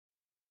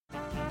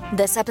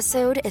This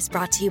episode is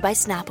brought to you by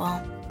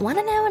Snapple. Want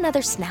to know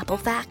another Snapple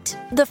fact?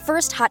 The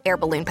first hot air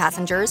balloon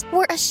passengers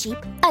were a sheep,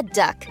 a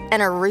duck,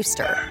 and a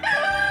rooster.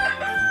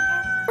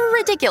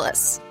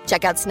 Ridiculous.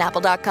 Check out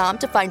Snapple.com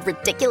to find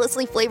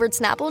ridiculously flavored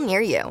Snapple near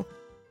you.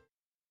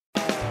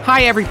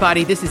 Hi,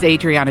 everybody. This is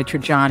Adriana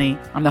Trajani.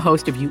 I'm the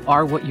host of You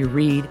Are What You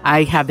Read.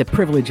 I have the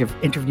privilege of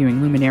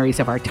interviewing luminaries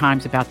of our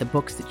times about the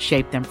books that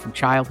shaped them from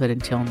childhood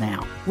until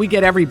now. We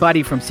get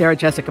everybody from Sarah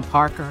Jessica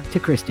Parker to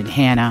Kristen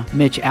Hanna,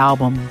 Mitch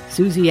Albom,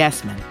 Susie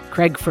Essman,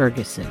 Craig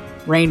Ferguson,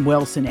 Rainn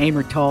Wilson,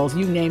 Amor Tolls,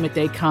 you name it,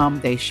 they come,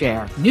 they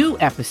share. New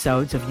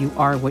episodes of You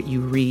Are What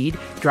You Read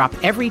drop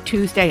every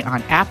Tuesday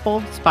on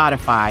Apple,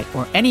 Spotify,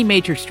 or any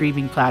major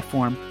streaming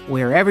platform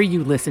wherever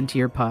you listen to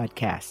your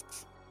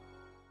podcasts.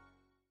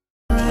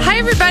 Hi,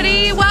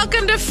 everybody.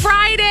 Welcome to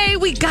Friday.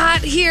 We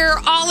got here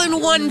all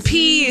in one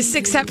piece,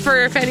 except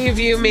for if any of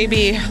you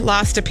maybe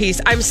lost a piece.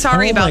 I'm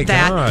sorry about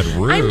that. God,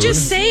 rude. I'm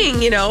just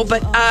saying,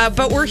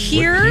 but we're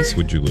here. What piece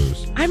would you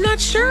lose? I'm not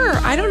sure.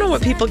 I don't know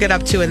what people get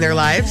up to in their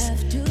lives.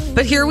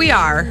 But here we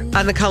are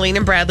on the Colleen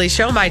and Bradley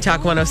Show, My Talk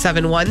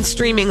 1071,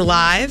 streaming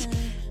live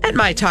at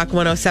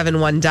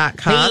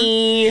mytalk1071.com.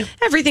 Hey.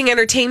 Everything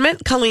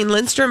Entertainment, Colleen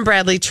Lindstrom,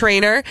 Bradley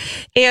Traynor.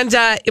 And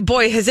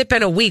boy, has it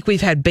been a week.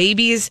 We've had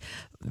babies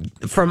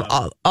from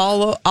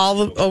all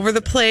over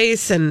the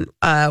place and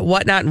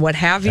whatnot and what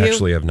have you.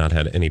 Actually, I've not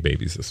had any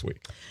babies this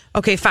week.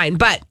 Okay, fine.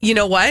 But you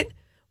know what?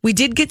 We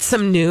did get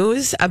some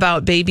news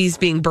about babies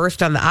being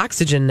birthed on the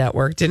Oxygen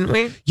Network, didn't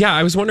we? Yeah,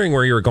 I was wondering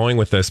where you were going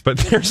with this, but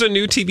there's a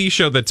new TV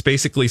show that's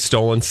basically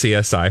stolen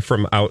CSI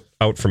from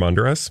out from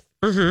under us.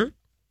 Mm-hmm.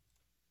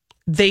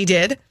 They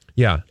did?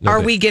 Yeah.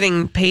 Are we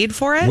getting paid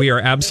for it? We are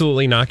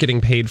absolutely not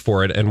getting paid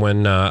for it. And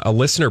when a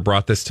listener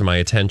brought this to my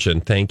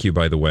attention, thank you,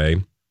 by the way.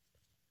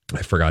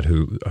 I forgot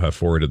who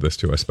forwarded this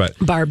to us, but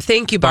Barb.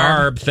 Thank you,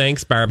 Barb.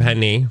 Thanks, Barb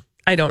Henny.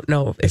 I don't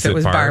know if it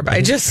was Barb.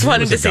 I just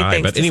wanted to say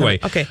thanks. But anyway,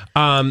 okay.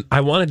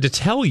 I wanted to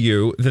tell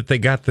you that they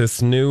got this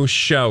new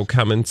show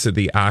coming to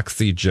the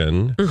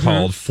Oxygen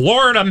called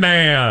Florida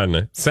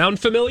Man. Sound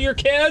familiar,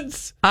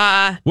 kids?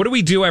 What do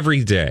we do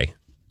every day?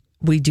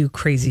 We do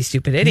Crazy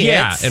Stupid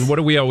Idiots. Yeah, and what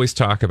do we always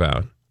talk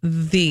about?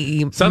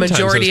 The Sometimes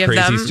majority those of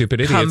crazy them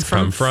stupid idiots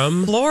come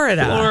from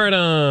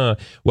Florida.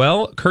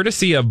 Well,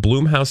 courtesy of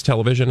Blumhouse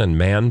Television and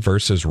Man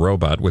vs.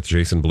 Robot with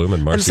Jason Blum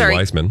and Marcy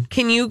Wiseman.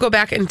 Can you go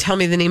back and tell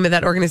me the name of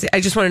that organization? I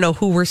just want to know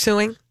who we're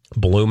suing.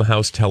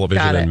 Blumhouse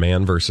Television and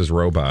Man vs.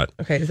 Robot.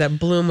 Okay, is that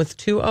Bloom with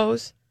two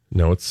O's?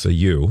 No, it's a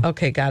U.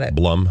 Okay, got it.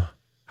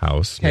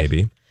 Blumhouse,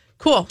 maybe.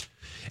 Cool.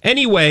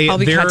 Anyway,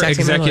 they're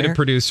executive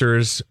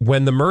producers.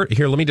 When the murder...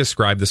 Here, let me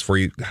describe this for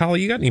you.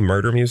 Holly, you got any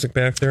murder music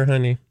back there,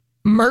 honey?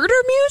 Murder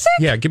music?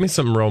 Yeah, give me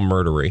some real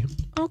murdery.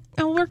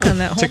 I'll work on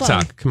that. Hold TikTok,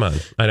 on. Come on.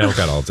 I don't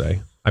got all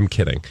day. I'm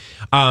kidding.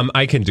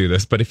 I can do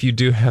this, but if you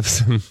do have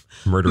some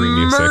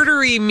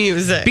murdery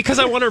music. Because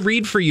I want to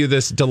read for you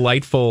this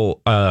delightful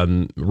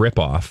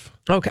ripoff.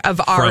 Okay,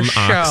 of our show.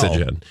 From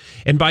Oxygen.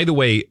 And by the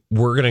way,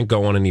 we're going to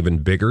go on an even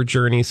bigger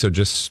journey, so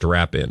just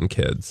strap in,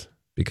 kids,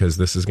 because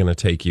this is going to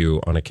take you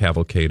on a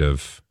cavalcade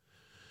of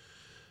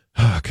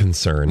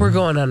concern. We're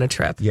going on a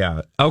trip.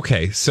 Yeah.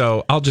 Okay,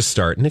 so I'll just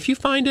start. And if you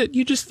find it,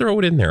 you just throw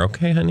it in there.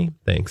 Okay, honey?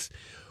 Thanks.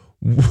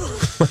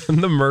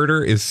 The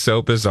murder is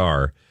so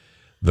bizarre,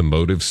 the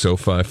motive so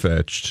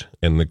far-fetched,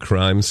 and the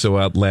crime so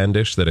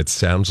outlandish that it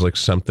sounds like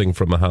something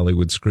from a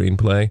Hollywood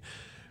screenplay,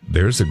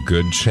 there's a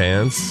good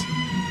chance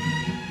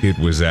it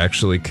was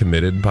actually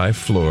committed by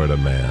Florida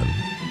Man.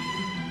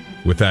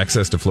 With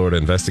access to Florida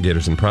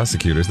investigators and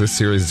prosecutors, this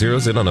series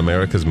zeroes in on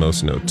America's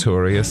most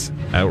notorious,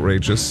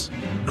 outrageous,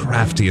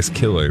 craftiest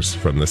killers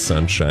from the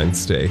Sunshine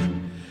State.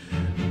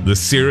 The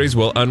series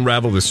will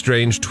unravel the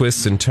strange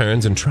twists and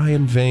turns and try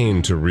in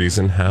vain to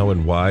reason how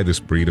and why this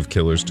breed of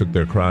killers took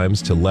their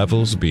crimes to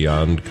levels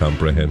beyond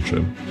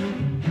comprehension.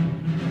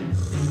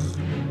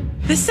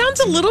 This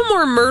sounds a little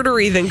more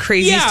murdery than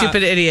Crazy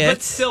Stupid Idiots.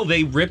 But still,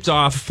 they ripped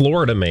off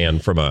Florida Man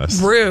from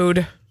us.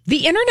 Rude.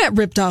 The internet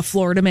ripped off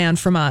Florida Man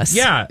from us.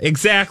 Yeah,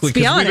 exactly.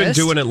 Because we've been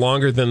doing it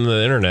longer than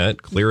the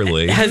internet,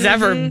 clearly. Has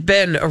ever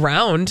been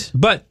around.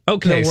 But,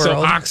 okay, so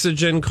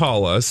Oxygen,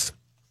 call us.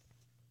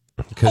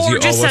 Because you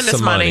just owe us send us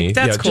some money.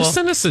 That's cool. Just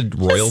send us a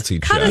royalty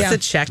check. Cut us a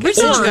check.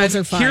 Residuals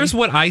are fine. Here's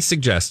what I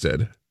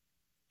suggested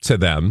to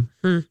them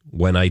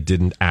when I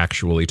didn't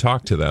actually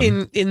talk to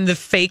them. In the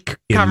fake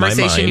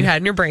conversation you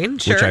had in your brain.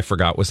 Sure. Which I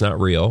forgot was not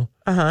real.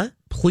 Uh-huh.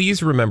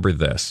 Please remember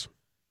this.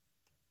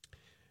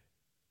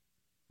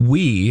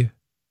 We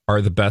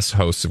are the best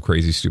hosts of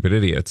Crazy Stupid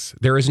Idiots.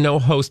 There is no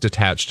host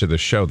attached to the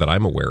show that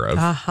I'm aware of,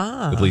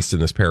 at least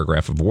in this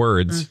paragraph of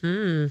words.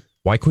 Mm-hmm.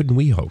 Why couldn't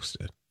we host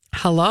it?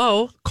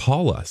 Hello?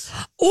 Call us.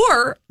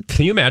 Or...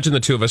 Can you imagine the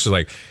two of us are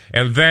like,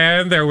 and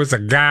then there was a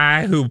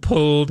guy who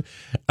pulled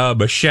a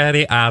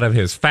machete out of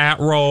his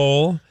fat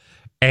roll.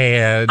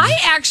 And I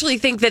actually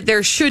think that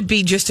there should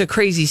be just a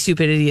Crazy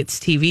Stupid Idiots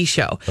TV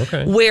show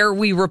where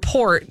we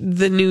report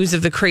the news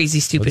of the Crazy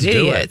Stupid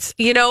Idiots.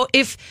 You know,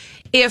 if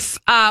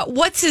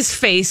what's his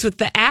face with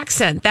the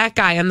accent, that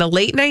guy on the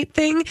late night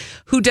thing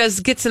who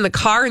gets in the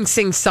car and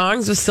sings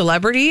songs with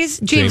celebrities,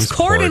 James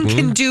Corden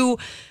can do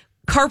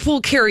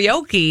carpool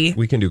karaoke.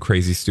 We can do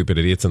Crazy Stupid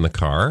Idiots in the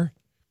car.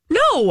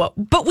 No,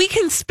 but we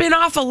can spin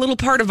off a little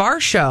part of our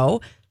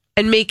show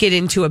and make it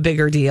into a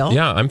bigger deal.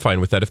 Yeah, I'm fine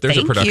with that. If there's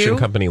Thank a production you.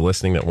 company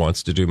listening that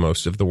wants to do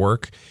most of the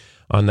work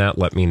on that,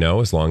 let me know,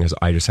 as long as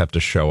I just have to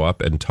show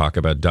up and talk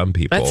about dumb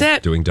people That's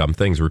it. doing dumb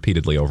things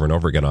repeatedly over and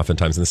over again,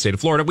 oftentimes in the state of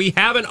Florida. We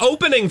have an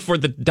opening for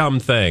the dumb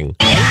thing.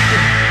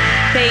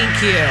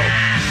 Thank you.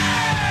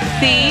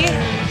 The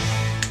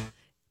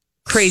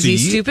Crazy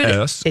Stupid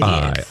Idiots.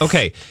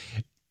 Okay.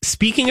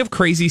 Speaking of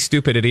Crazy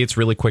Stupid Idiots,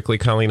 really quickly,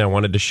 Colleen, I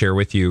wanted to share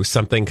with you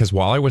something, because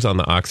while I was on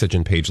the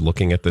Oxygen page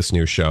looking at this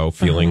new show,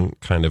 feeling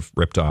kind of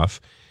ripped off,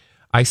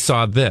 I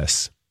saw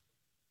this,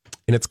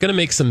 and it's going to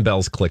make some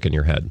bells click in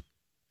your head.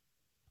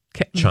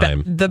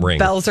 Chime. The ring.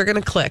 bells are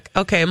going to click.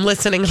 Okay, I'm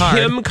listening hard.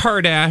 Kim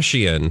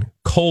Kardashian,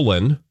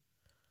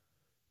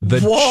 the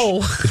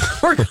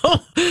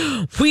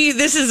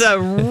This is a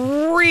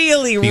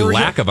really the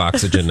lack of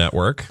Oxygen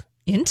network.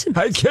 Intimate.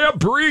 I can't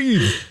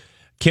breathe.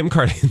 Kim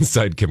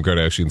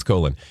Kardashian's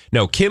colon.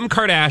 No, Kim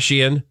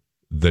Kardashian,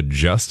 The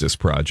Justice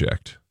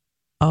Project.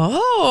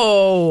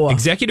 Oh.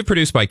 Executive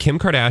produced by Kim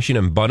Kardashian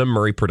and Bunham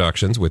Murray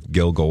Productions with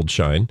Gil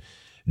Goldshine,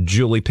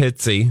 Julie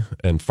Pizzi,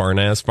 and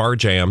Farnaz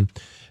Farjam.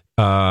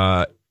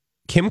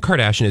 Kim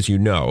Kardashian, as you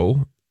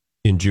know,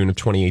 in June of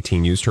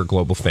 2018, used her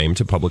global fame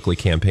to publicly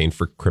campaign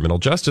for criminal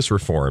justice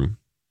reform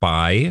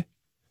by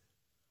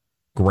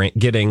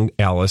getting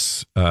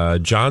Alice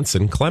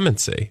Johnson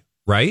clemency,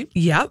 right?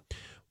 Yep.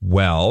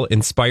 Well,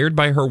 inspired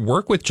by her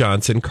work with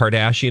Johnson,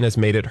 Kardashian has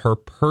made it her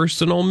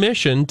personal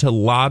mission to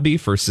lobby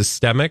for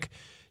systemic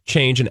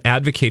change and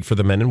advocate for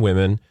the men and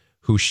women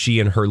who she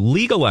and her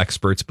legal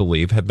experts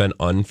believe have been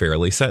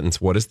unfairly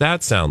sentenced. What does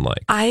that sound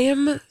like? I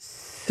am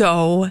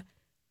so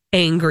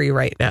angry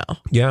right now.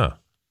 Yeah.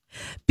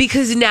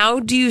 Because now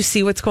do you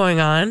see what's going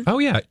on? Oh,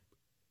 yeah.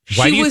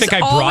 Why do you think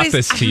I brought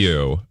this to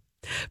you?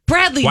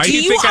 Bradley, do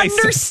you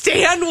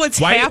understand what's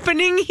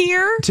happening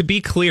here? To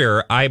be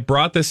clear, I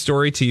brought this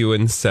story to you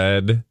and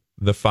said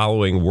the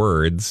following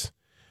words.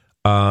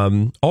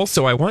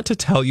 Also, I want to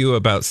tell you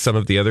about some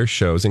of the other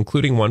shows,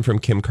 including one from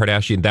Kim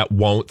Kardashian that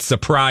won't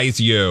surprise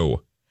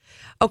you.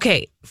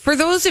 Okay, for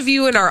those of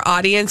you in our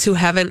audience who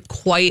haven't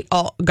quite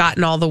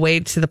gotten all the way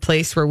to the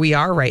place where we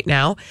are right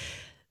now,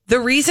 the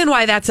reason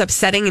why that's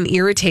upsetting and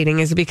irritating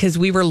is because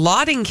we were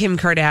lauding Kim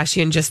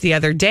Kardashian just the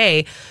other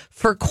day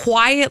for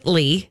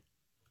quietly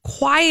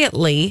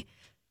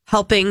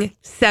helping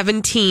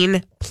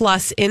 17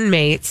 plus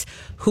inmates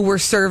who were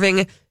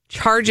serving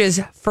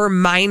charges for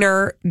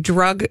minor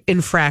drug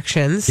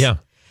infractions. Yeah.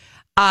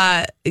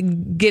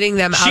 Getting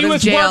them out of jail.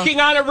 She was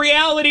working on a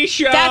reality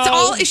show. That's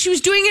all. She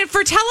was doing it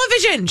for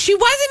television. She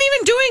wasn't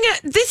even doing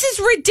it. This is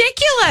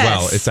ridiculous.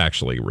 Well, it's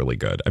actually really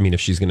good. I mean, if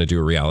she's going to do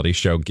a reality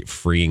show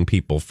freeing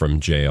people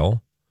from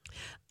jail.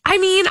 I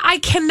mean, I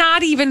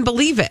cannot even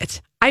believe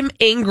it. I'm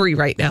angry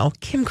right now.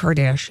 Kim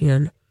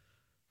Kardashian.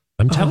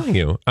 I'm telling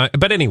you.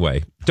 But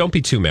anyway, don't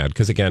be too mad,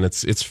 because again,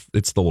 it's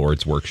the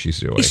Lord's work she's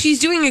doing. She's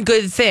doing a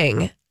good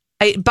thing.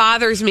 It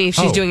bothers me if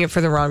she's doing it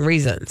for the wrong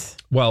reasons.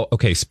 Well,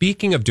 okay.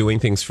 Speaking of doing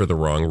things for the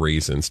wrong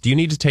reasons, do you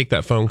need to take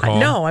that phone call?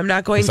 No, I'm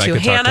not going to. I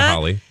could talk to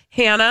Holly.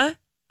 Hannah,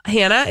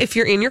 if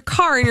you're in your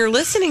car and you're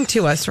listening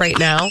to us right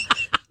now,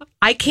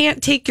 I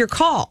can't take your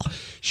call.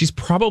 She's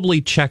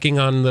probably checking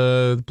on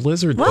the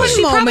Blizzard. Well, thing.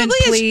 she Moment, probably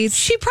please. is.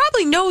 She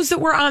probably knows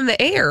that we're on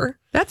the air.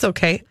 That's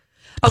okay.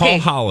 Call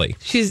Holly.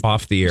 She's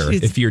off the air.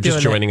 If you're just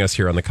joining us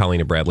here on the Colleen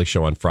and Bradley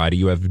show on Friday,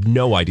 you have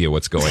no idea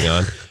what's going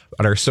on.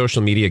 But our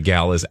social media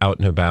gal is out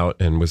and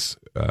about and was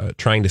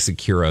trying to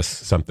secure us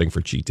something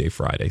for Cheat Day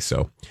Friday.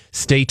 So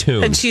stay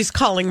tuned. And she's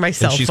calling my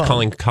cell phone. She's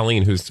calling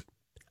Colleen, who's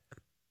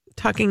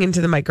talking into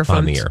the microphone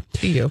on the air.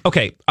 To you.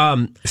 Okay.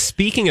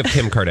 Speaking of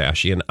Kim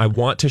Kardashian, I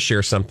want to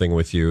share something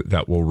with you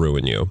that will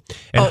ruin you.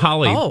 And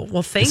Holly,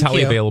 well, thank is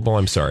Holly you. available?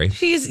 I'm sorry.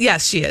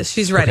 Yes, she is.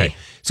 She's ready. Okay.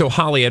 So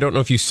Holly, I don't know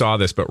if you saw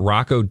this, but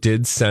Rocco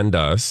did send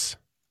us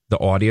the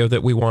audio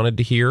that we wanted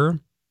to hear.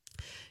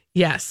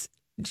 Yes.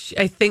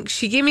 I think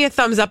she gave me a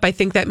thumbs up. I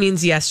think that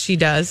means yes, she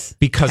does.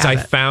 Because I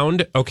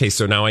found, okay,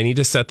 so now I need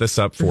to set this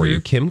up for you.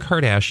 Kim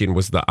Kardashian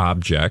was the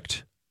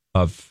object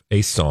of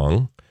a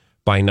song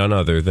by none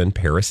other than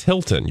Paris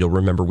Hilton. You'll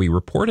remember we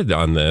reported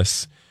on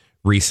this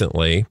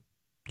recently.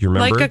 You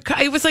remember?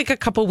 It was like a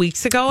couple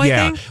weeks ago, I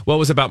think. Well, it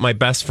was about my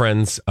best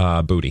friend's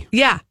booty.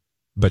 Yeah.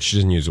 But she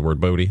didn't use the word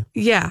booty.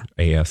 Yeah.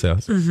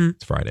 ASS.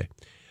 It's Friday.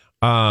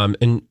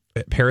 And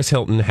Paris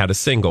Hilton had a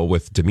single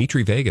with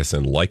Dimitri Vegas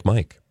and Like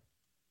Mike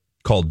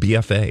called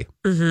BFA.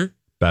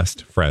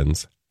 Best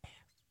Friends.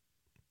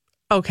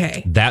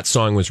 Okay. That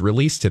song was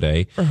released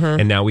today,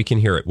 and now we can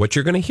hear it. What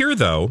you're going to hear,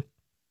 though,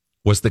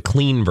 was the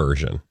clean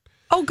version.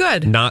 Oh,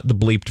 good. Not the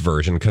bleeped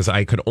version, because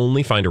I could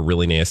only find a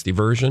really nasty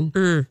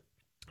version.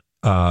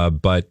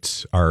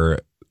 But our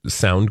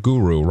sound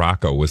guru,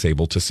 Rocco, was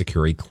able to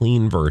secure a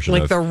clean version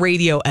like of the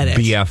radio edit.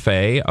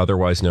 BFA,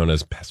 otherwise known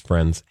as Best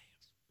Friends.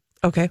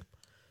 Okay.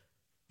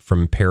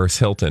 From Paris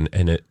Hilton.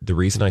 And the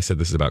reason I said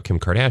this is about Kim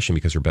Kardashian,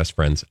 because her best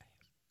friend's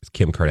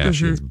Kim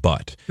Kardashian's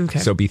butt. Okay.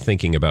 So be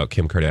thinking about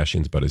Kim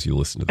Kardashian's butt as you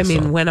listen to the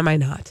song. when am I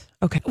not?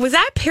 Okay. Was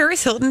that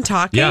Paris Hilton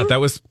talking? Yeah, that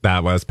was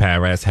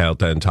Paris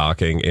Hilton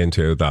talking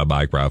into the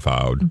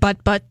microphone.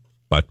 But.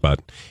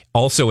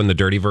 Also in the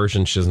dirty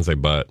version, she doesn't say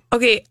but.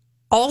 Okay.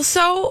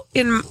 Also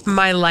in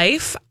my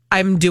life,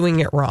 I'm doing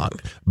it wrong.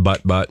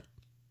 But.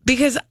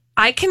 Because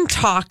I can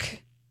talk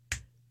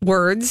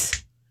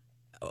words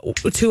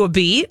to a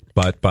beat.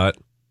 But.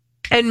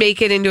 And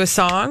make it into a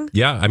song.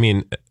 Yeah, I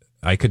mean,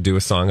 I could do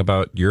a song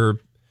about your...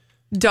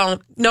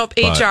 Nope, but.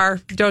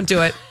 HR. Don't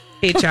do it.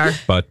 HR.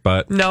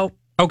 But. Nope.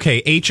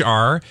 Okay,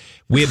 HR.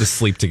 We had to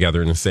sleep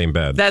together in the same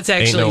bed. That's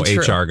actually Ain't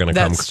no true. HR going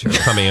to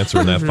come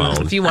answering that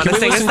phone. If you want to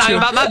sing a song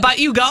about my butt,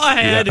 you go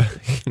ahead. Yeah.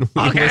 Can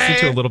we listen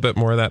to a little bit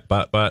more of that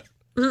but?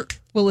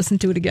 We'll listen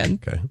to it again.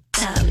 Okay.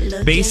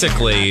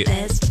 Basically,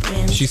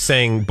 she's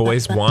saying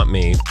boys want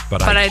me,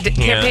 but I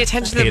can't pay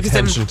attention to them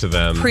because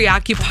I'm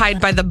preoccupied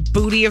by the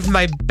booty of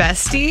my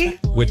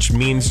bestie. Which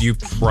means you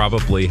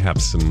probably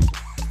have some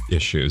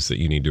issues that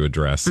you need to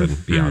address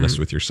and be honest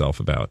with yourself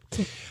about.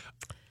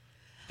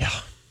 Yeah.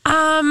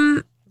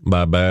 I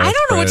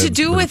don't know what to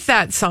do with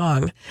that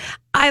song.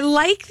 I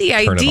like the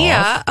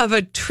idea of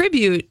a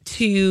tribute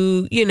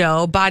to,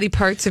 body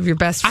parts of your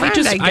best friend,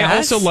 I guess. I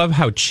also love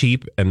how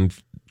cheap and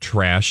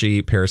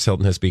trashy Paris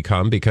Hilton has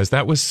become, because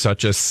that was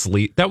such a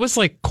that was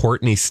like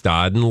Courtney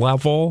Stodden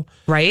level,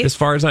 right? As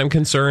far as I'm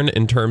concerned,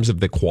 in terms of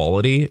the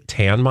quality,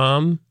 Tan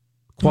Mom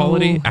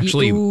quality,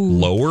 actually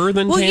lower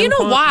than Tan Mom. Well, you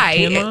know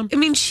why? I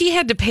mean, she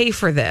had to pay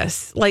for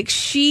this.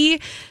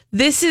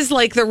 This is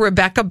like the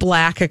Rebecca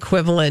Black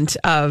equivalent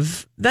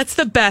of, that's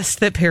the best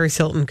that Paris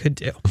Hilton could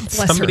do.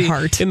 Bless her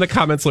heart. In the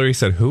comments, Larry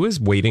said, who is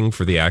waiting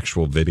for the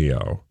actual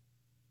video?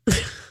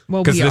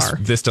 Well, we are.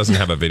 This doesn't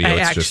have a video. I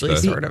it's actually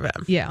just sort of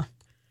am. Yeah.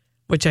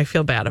 Which I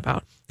feel bad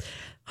about.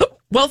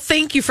 Well,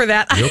 thank you for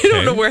that. Okay? I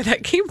don't know where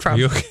that came from.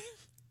 Okay?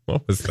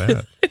 What was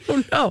that? I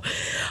don't know.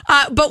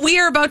 But we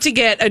are about to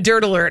get a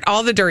dirt alert.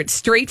 All the dirt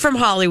straight from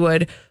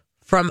Hollywood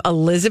from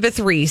Elizabeth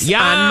Reese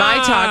on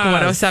My Talk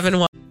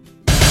 107.1.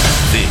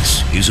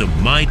 This is a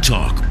My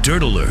Talk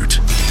Dirt Alert.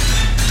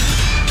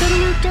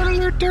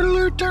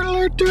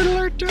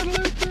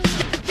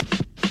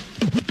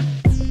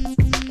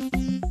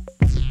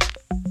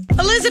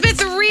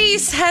 Elizabeth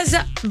Reese has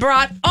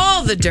brought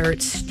all the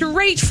dirt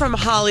straight from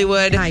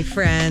Hollywood. Hi,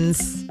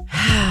 friends.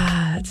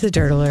 It's a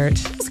dirt alert.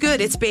 It's good.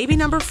 It's baby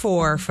number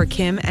 4 for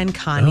Kim and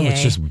Kanye. Oh,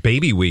 it's just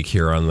baby week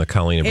here on the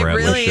Colleen and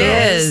Bradley really show.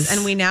 is.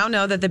 And we now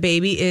know that the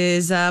baby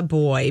is a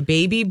boy.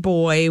 Baby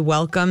boy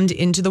welcomed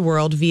into the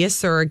world via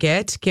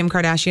surrogate. Kim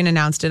Kardashian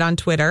announced it on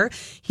Twitter.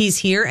 He's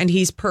here and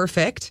he's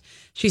perfect.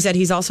 She said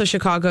he's also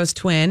Chicago's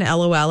twin.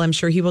 LOL, I'm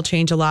sure he will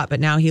change a lot, but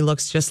now he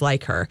looks just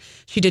like her.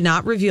 She did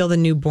not reveal the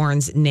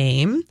newborn's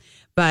name,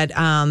 but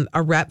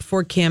a rep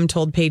for Kim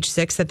told Page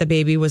Six that the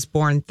baby was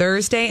born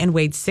Thursday and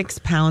weighed 6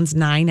 pounds,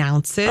 9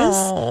 ounces.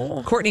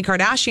 Oh. Kourtney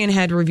Kardashian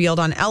had revealed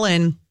on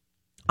Ellen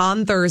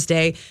on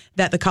Thursday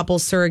that the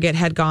couple's surrogate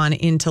had gone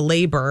into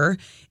labor.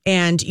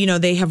 And,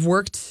 they have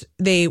worked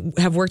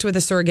with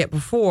a surrogate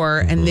before,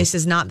 and this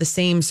is not the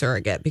same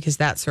surrogate because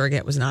that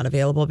surrogate was not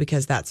available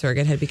because that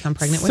surrogate had become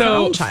pregnant with her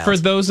own child. For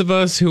those of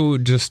us who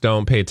just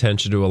don't pay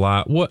attention to a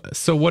lot, what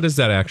does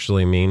that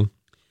actually mean?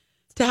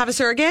 To have a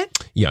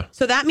surrogate? Yeah.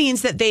 So that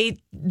means that they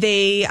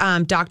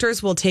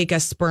doctors will take a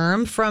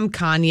sperm from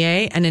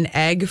Kanye and an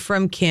egg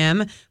from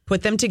Kim,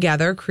 put them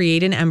together,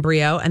 create an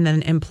embryo, and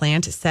then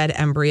implant said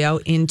embryo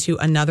into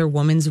another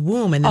woman's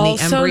womb, and then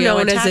also the embryo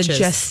known attaches. as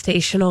a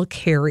gestational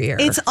carrier.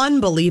 It's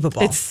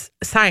unbelievable.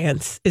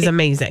 Science is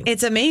amazing.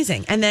 It's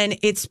amazing, and then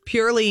it's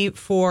purely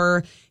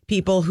for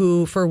people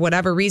who, for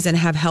whatever reason,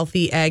 have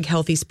healthy egg,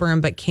 healthy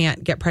sperm, but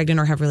can't get pregnant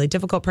or have really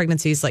difficult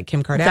pregnancies, like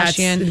Kim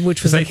Kardashian.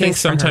 Which was I think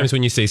sometimes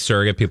when you say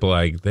surrogate, people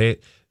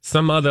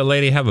some other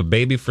lady have a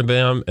baby for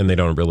them, and they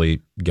don't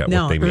really get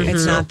what they mean.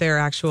 It's not their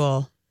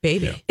actual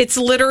baby. Yeah. It's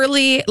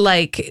literally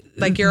like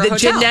you're a hotel.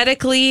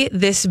 Genetically,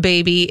 this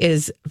baby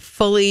is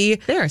fully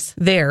theirs.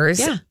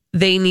 Yeah.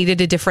 They needed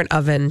a different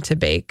oven to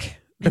bake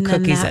the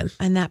cookies in.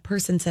 And that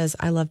person says,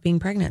 I love being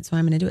pregnant, so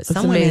I'm going to do it. That's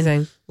Some amazing.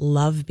 women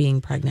love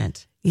being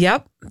pregnant.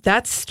 Yep,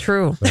 that's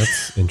true.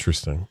 That's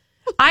interesting.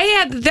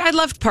 I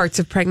loved parts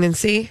of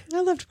pregnancy. I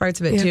loved parts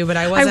of it too, but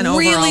I wasn't overall.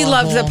 I really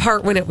loved the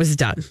part when it was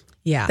done.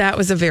 Yeah. That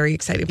was a very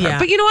exciting part. Yeah.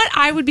 But you know what?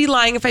 I would be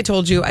lying if I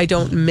told you I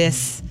don't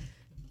miss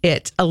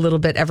it a little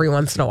bit every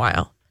once in a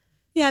while.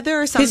 Yeah,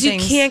 there are some things.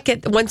 Because you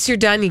can't once you're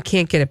done, you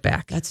can't get it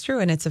back. That's true.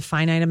 And it's a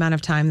finite amount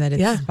of time that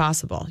it's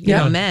possible. You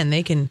Yeah. know, men,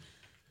 they can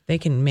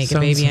make Sounds a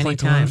baby like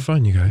anytime. a lot of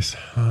fun, you guys.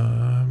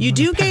 You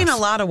do gain a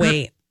lot of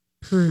weight.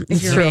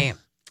 It's You're true. right.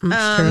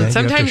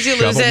 Sometimes you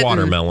lose shove it. a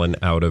watermelon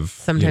out of.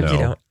 Sometimes you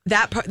don't.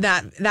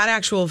 That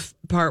actual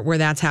part where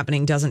that's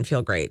happening doesn't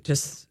feel great.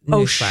 Just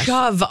newsflash.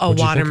 Shove a What'd you think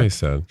I watermelon.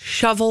 said?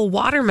 Shovel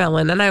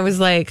watermelon. And I was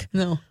like,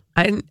 No.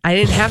 I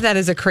didn't have that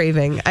as a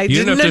craving. I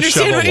You didn't didn't have to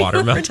understand shovel what you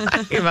were watermelon.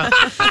 talking about.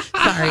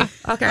 Sorry.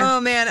 Okay. Oh,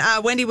 man.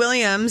 Wendy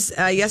Williams,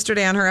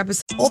 yesterday on her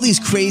episode. All these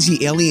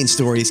crazy alien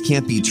stories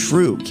can't be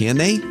true, can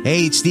they?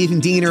 Hey, it's Stephen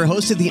Diener,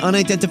 host of the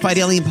Unidentified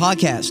Alien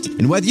Podcast.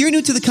 And whether you're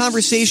new to the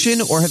conversation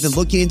or have been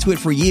looking into it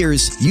for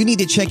years, you need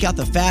to check out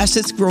the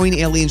fastest growing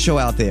alien show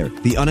out there,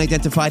 the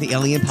Unidentified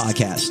Alien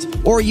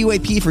Podcast, or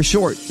UAP for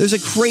short. There's a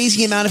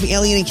crazy amount of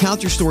alien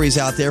encounter stories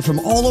out there from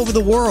all over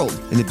the world.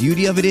 And the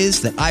beauty of it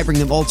is that I bring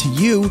them all to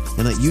you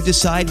and let you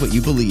decide what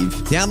you believe.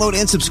 Download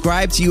and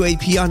subscribe to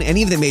UAP on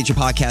any of the major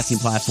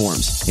podcasting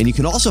platforms. And you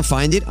can also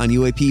find it on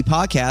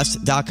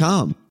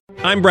UAPpodcast.com.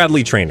 I'm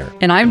Bradley Trainer.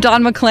 And I'm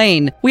Don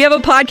McClain. We have a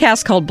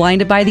podcast called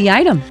Blinded by the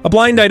Item. A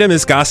blind item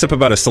is gossip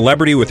about a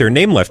celebrity with their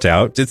name left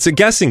out. It's a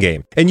guessing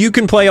game, and you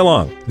can play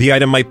along. The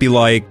item might be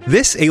like,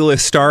 this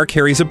A-list star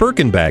carries a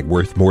Birkin bag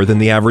worth more than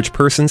the average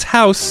person's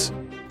house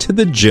to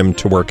the gym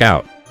to work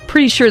out.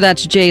 Pretty sure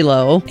that's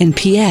J-Lo. And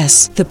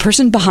P.S. the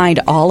person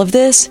behind all of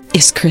this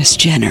is Kris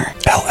Jenner,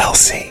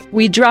 LLC.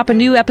 We drop a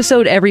new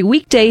episode every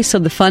weekday so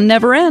the fun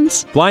never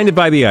ends. Blinded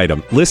by the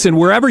Item. Listen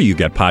wherever you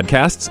get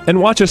podcasts and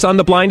watch us on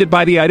the Blinded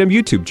by the Item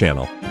YouTube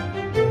channel.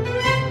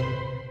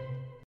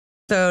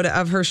 Episode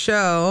of her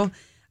show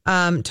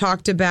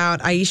talked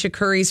about Ayesha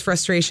Curry's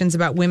frustrations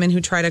about women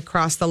who try to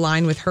cross the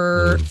line with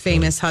her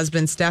famous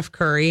husband, Steph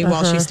Curry,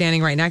 while she's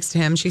standing right next to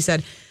him. She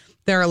said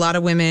there are a lot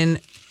of women...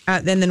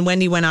 then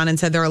Wendy went on and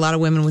said there are a lot of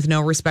women with no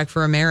respect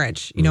for a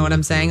marriage. You know what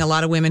I'm saying? A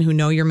lot of women who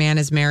know your man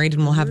is married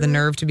and will have the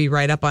nerve to be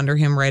right up under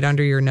him, right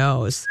under your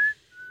nose.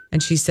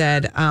 And she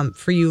said,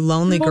 for you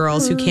lonely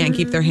girls who can't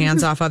keep their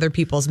hands off other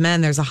people's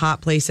men, there's a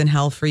hot place in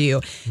hell for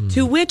you.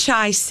 To which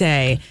I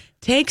say,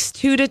 takes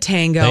two to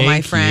tango, Thank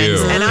my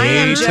friends. you. And I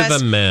am To just,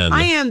 the men.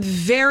 I am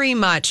very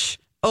much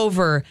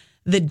over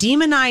the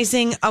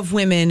demonizing of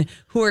women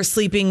who are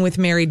sleeping with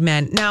married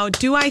men. Now,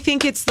 do I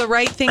think it's the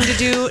right thing to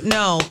do?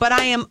 No, but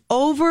I am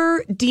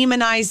over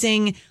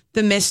demonizing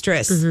the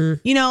mistress.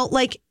 You know,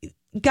 like,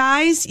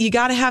 guys, you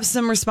got to have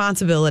some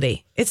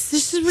responsibility. It's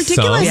just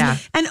ridiculous. Some?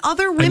 And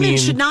other women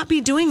should not be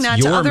doing that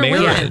to your other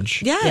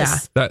marriage. women.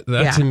 Yes.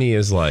 That to me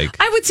is like...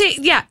 I would say,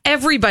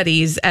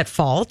 everybody's at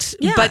fault,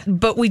 Yeah.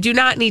 but we do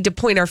not need to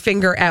point our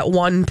finger at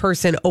one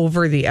person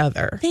over the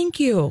other. Thank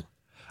you.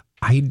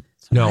 I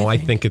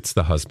think it's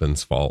the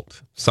husband's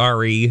fault.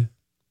 Sorry.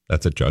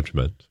 That's a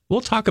judgment.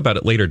 We'll talk about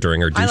it later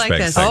during our I like douchebag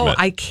this. segment.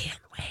 I can't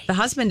wait. The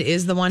husband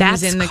is the one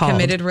That's who's in the called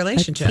committed a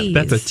relationship. tease.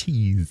 That's a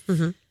tease.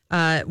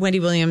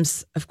 Wendy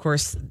Williams, of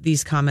course,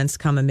 these comments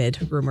come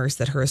amid rumors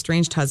that her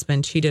estranged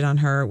husband cheated on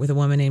her with a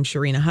woman named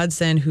Sharina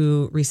Hudson,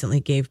 who recently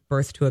gave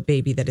birth to a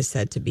baby that is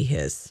said to be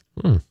his.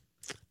 Gavin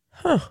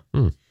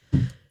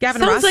Sounds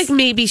Ross, like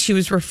maybe she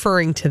was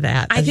referring to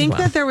that. I as think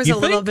well. that there was You a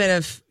little think? bit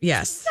of,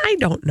 yes. I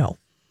don't know.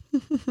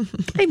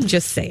 I'm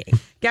just saying.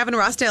 Gavin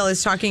Rossdale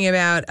is talking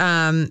about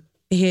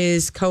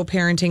his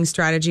co-parenting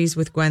strategies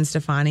with Gwen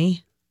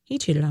Stefani. He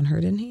cheated on her,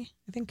 didn't he?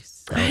 I think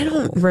so. I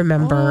don't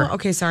remember. Oh,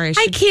 okay, sorry.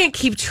 I can't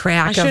keep I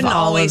track of shouldn't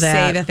all always of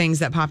that. say the things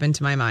that pop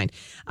into my mind.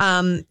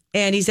 And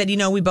he said,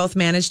 we both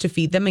managed to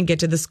feed them and get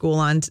them to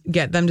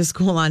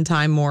school on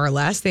time, more or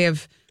less. They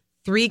have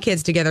 3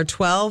 kids together,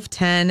 12,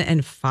 10,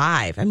 and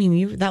 5. I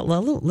mean, that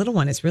little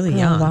one is really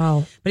young.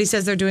 Wow. But he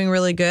says they're doing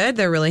really good.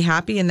 They're really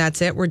happy, and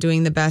that's it. We're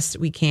doing the best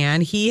we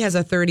can. He has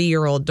a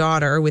 30-year-old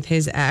daughter with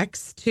his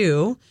ex,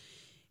 too.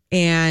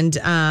 And,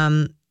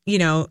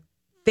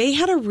 they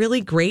had a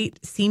really great,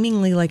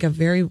 seemingly like a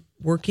very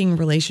working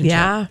relationship.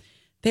 Yeah.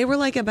 They were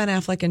like a Ben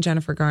Affleck and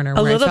Jennifer Garner. A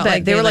where I little felt bit.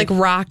 like They were like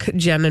Rock,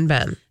 Jen, and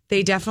Ben.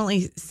 they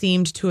definitely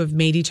seemed to have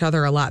made each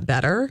other a lot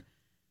better.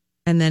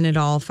 And then it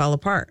all fell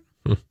apart.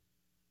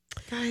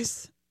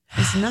 Guys,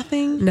 it's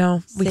nothing.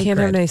 No, we can't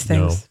have sacred. nice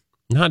things.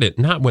 No.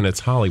 Not when it's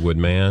Hollywood,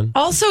 man.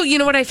 Also, you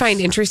know what I find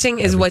interesting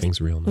is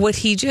Everything's real now. what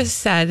he just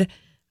said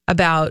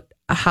about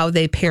how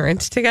they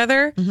parent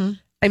together.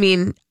 I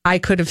mean, I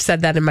could have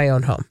said that in my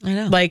own home. I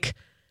know. Like,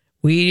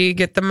 we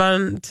get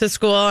them to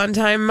school on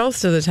time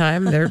most of the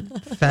time. They're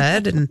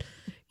fed and,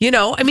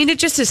 I mean, it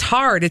just is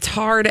hard. It's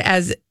hard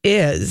as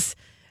is.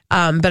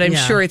 But I'm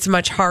sure it's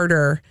much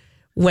harder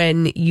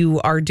when you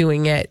are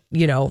doing it,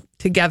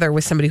 together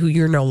with somebody who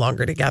you're no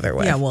longer together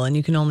with. Yeah, well, and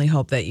you can only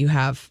hope that you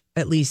have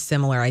at least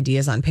similar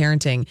ideas on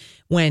parenting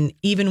when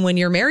even when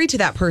you're married to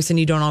that person,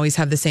 you don't always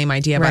have the same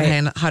idea about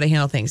how to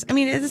handle things. I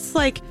mean, it's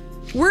like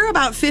we're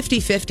about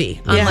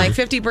 50-50. I'm like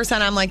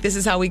 50%, I'm like, this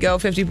is how we go.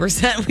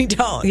 50% we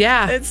don't.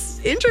 Yeah. It's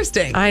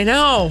interesting. I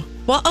know.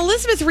 Well,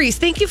 Elizabeth Reese,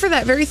 thank you for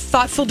that very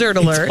thoughtful dirt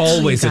alert. It's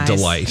always You a guys,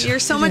 delight. You're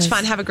so much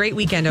fun. Have a great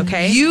weekend,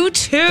 okay? You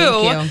too.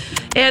 Thank you.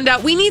 And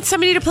we need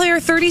somebody to play our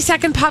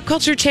 30-second pop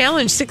culture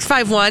challenge.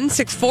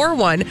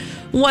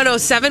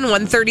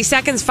 651-641-1071. 30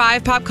 seconds,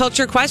 5 pop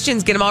culture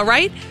questions. Get them all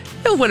right.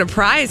 You'll win a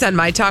prize on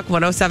My Talk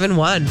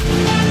 1071.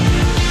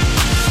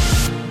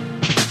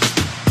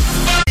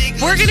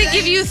 We're going to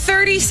give you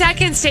 30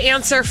 seconds to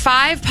answer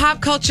 5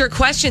 pop culture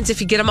questions.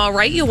 If you get them all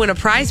right, you'll win a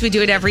prize. We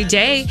do it every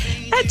day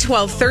at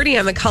 12:30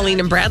 on the Colleen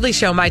and Bradley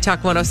Show, My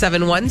Talk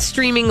 1071,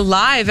 streaming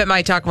live at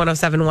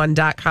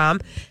MyTalk1071.com.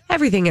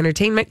 Everything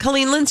Entertainment.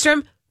 Colleen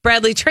Lindstrom,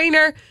 Bradley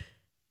Trainer.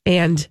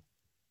 And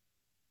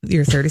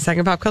your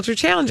 30-second pop culture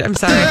challenge. I'm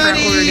sorry, I forgot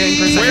what we were doing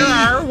for a second. Where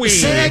are we?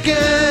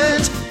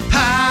 Second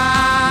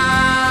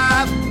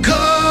pop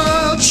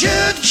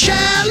culture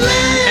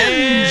challenge.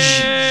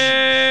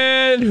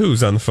 And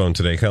who's on the phone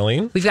today,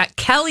 Colleen? We've got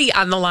Kelly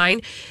on the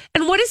line.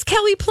 And what is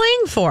Kelly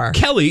playing for?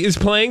 Kelly is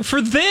playing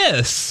for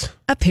this.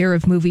 A pair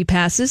of movie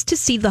passes to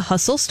see The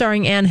Hustle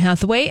starring Anne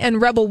Hathaway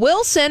and Rebel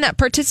Wilson at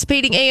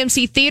participating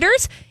AMC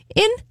theaters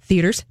in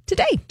theaters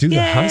today. Do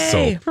the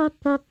hustle.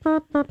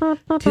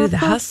 Do the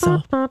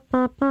hustle. I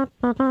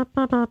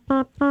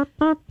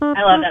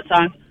love that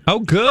song. Oh,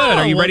 good.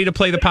 Are you ready to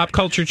play the pop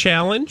culture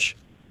challenge?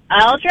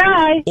 I'll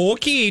try.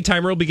 Okay,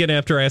 timer will begin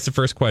after I ask the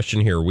first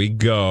question. Here we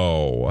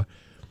go.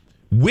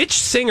 Which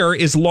singer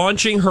is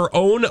launching her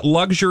own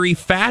luxury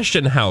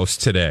fashion house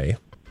today?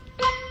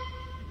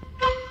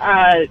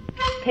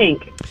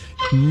 Pink.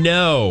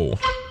 No.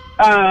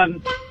 I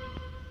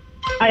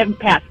have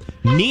passed.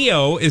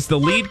 Neo is the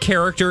lead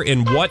character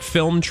in what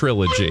film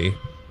trilogy?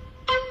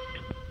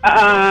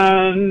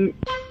 The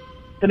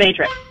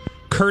Matrix.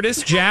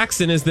 Curtis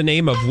Jackson is the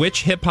name of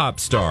which hip-hop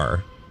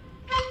star?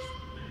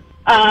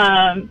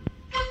 I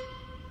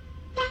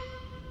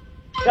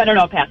don't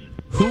know, pass.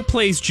 Who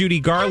plays Judy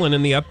Garland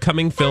in the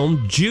upcoming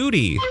film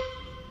Judy?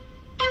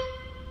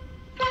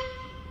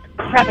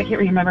 Crap, I can't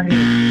remember her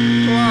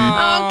name.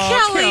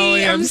 Oh,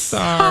 Kelly, I'm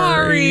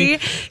sorry.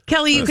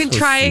 Kelly, you can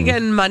try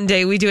again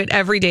Monday. We do it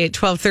every day at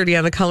 12:30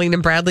 on the Colleen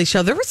and Bradley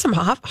Show. There were some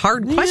hard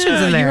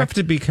questions in there. You have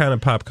to be kind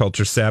of pop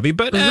culture savvy,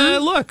 but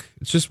look,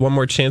 it's just one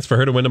more chance for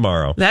her to win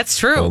tomorrow. That's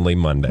true. Only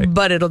Monday.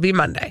 But it'll be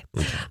Monday.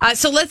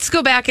 So let's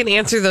go back and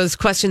answer those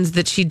questions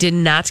that she did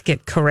not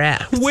get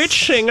correct.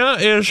 Which singer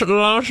is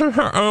launching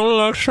her own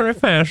luxury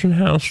fashion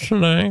house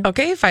today?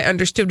 Okay, if I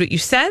understood what you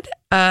said,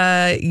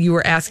 you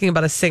were asking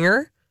about a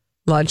singer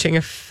launching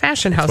a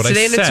fashion house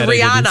today, and it's I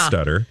Rihanna. didn't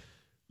stutter.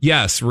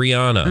 Yes,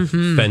 Rihanna.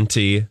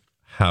 Fenty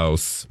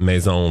House.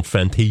 Maison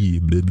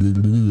Fenty. Blah,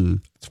 blah, blah.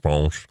 It's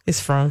French.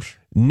 It's French.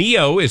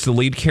 Neo is the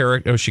lead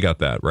character. Oh, she got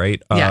that,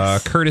 right?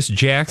 Yes. Curtis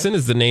Jackson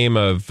is the name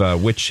of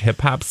which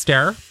hip-hop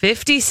star?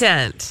 50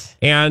 Cent.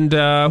 And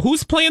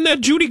who's playing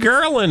that Judy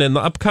Garland in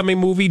the upcoming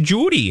movie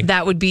Judy?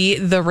 That would be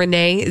the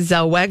Renee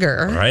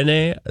Zellweger.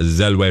 Renee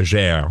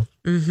Zellweger.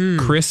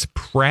 Chris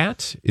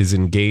Pratt is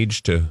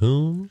engaged to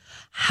whom?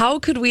 How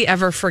could we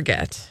ever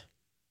forget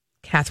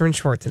Katherine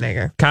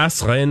Schwarzenegger?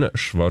 Katherine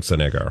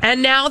Schwarzenegger.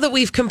 And now that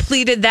we've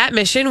completed that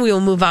mission, we will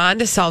move on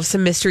to solve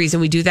some mysteries. And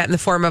we do that in the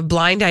form of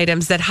blind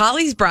items that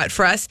Holly's brought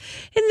for us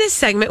in this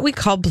segment we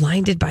call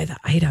Blinded by the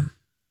Item.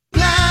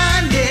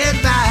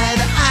 Blinded by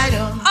the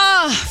item.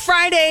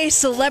 Friday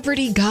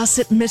celebrity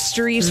gossip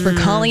mysteries for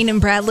Colleen and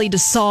Bradley to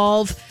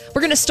solve.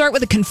 We're going to start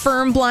with a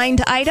confirmed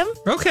blind item.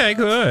 Okay,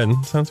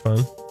 good. Sounds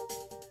fun.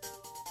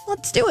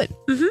 Let's do it.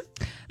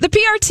 The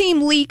PR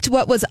team leaked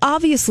what was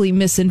obviously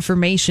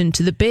misinformation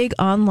to the big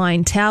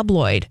online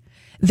tabloid.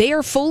 They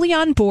are fully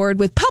on board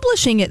with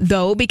publishing it,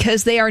 though,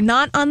 because they are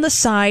not on the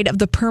side of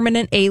the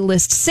permanent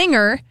A-list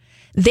singer.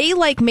 They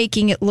like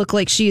making it look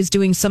like she is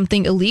doing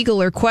something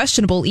illegal or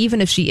questionable, even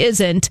if she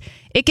isn't.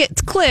 It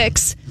gets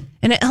clicks,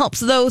 and it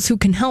helps those who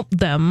can help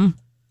them.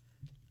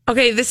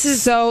 Okay, this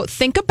is... So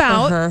think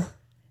about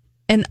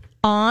an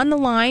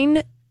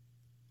online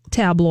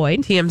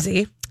tabloid.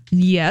 TMZ.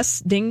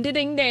 Yes. Ding, ding,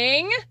 ding,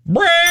 ding.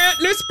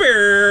 Britney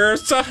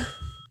Spears.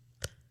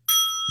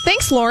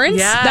 Thanks, Lawrence.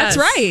 Yes. That's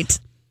right.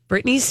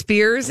 Britney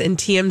Spears and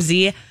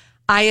TMZ.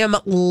 I am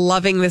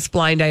loving this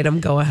blind item.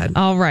 Go ahead.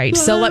 All right.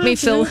 So let me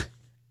fill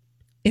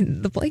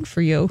in the blank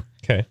for you.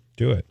 Okay,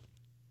 do it.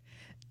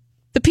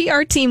 The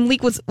PR team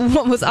leak was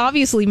what was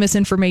obviously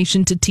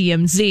misinformation to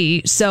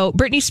TMZ. So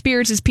Britney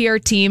Spears' PR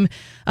team,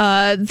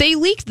 they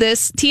leaked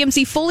this.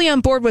 TMZ fully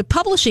on board with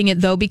publishing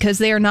it, though, because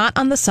they are not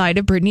on the side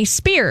of Britney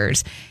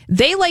Spears.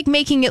 They like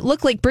making it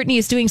look like Britney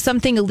is doing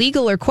something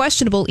illegal or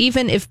questionable,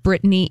 even if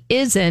Britney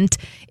isn't.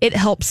 It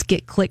helps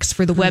get clicks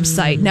for the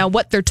website. Now,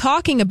 what they're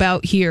talking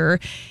about here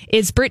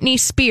is Britney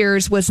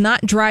Spears was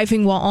not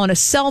driving while on a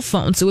cell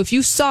phone. So if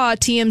you saw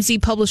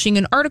TMZ publishing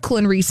an article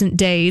in recent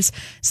days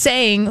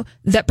saying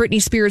that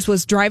Britney Spears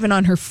was driving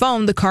on her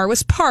phone, the car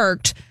was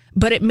parked,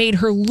 but it made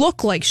her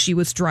look like she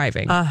was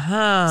driving. So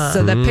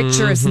that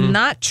picture is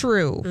not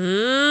true.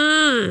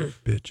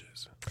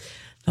 Bitches.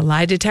 The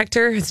lie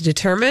detector has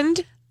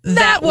determined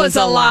that was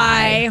a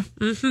lie.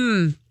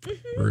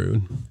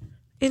 Rude.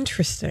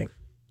 Interesting.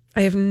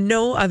 I have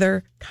no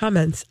other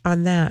comments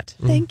on that.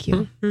 Thank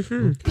you.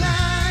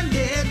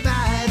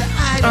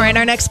 All right,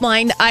 our next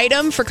blind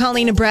item for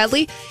Colleen and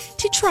Bradley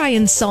to try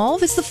and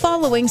solve is the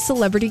following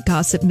celebrity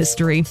gossip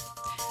mystery.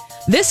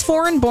 This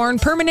foreign-born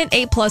permanent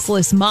A-plus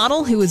list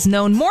model, who is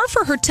known more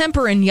for her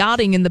temper and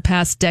yachting in the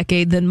past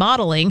decade than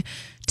modeling,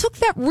 took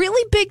that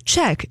really big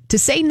check to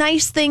say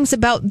nice things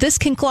about this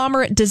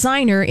conglomerate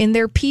designer in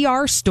their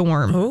PR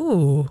storm.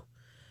 Oh,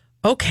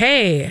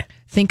 okay.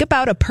 Think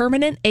about a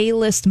permanent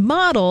A-list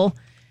model.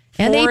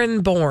 And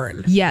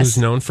foreign-born. Yes. Who's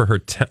known for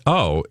her...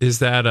 is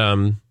that...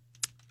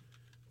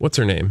 what's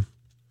her name?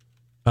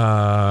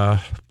 I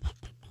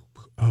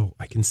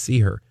can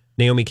see her.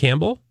 Naomi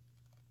Campbell?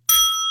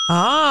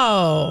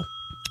 Oh.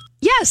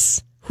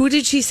 Yes. Who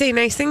did she say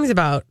nice things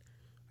about?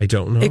 I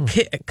don't know.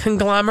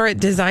 Conglomerate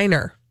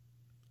designer.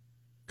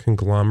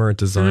 Conglomerate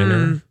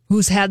designer.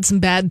 Who's had some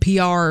bad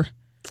PR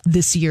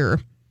this year.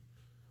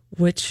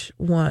 Which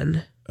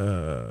one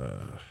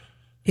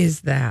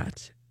is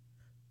that?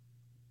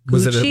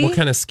 Was it Gucci? what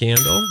kind of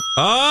scandal?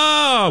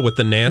 Oh, with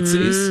the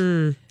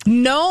Nazis?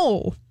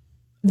 No.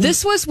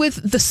 This was with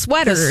the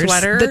sweaters. The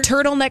sweater? The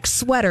turtleneck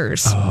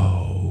sweaters.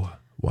 Oh,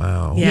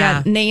 wow.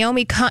 Yeah.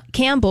 Naomi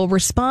Campbell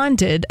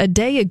responded a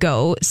day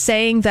ago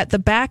saying that the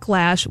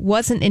backlash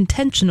wasn't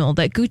intentional,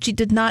 that Gucci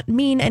did not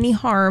mean any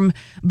harm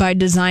by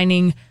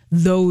designing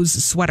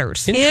those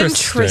sweaters.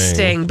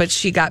 Interesting, but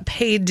she got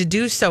paid to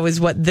do so, is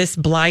what this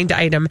blind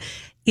item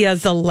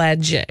is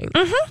alleging.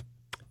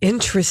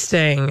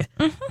 Interesting.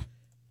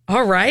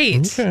 All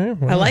right. Okay,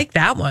 well. I like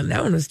that one.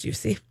 That one was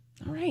juicy.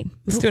 All right.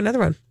 Let's do another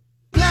one.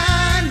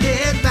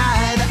 Blinded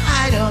by the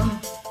item.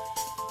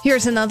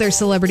 Here's another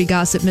celebrity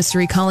gossip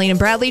mystery Colleen and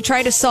Bradley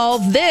try to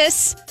solve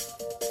this.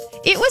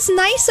 It was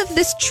nice of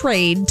this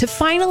trade to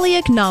finally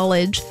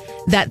acknowledge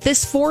that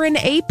this foreign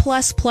A++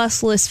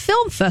 list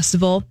film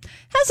festival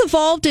has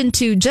evolved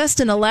into just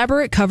an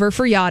elaborate cover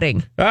for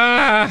yachting.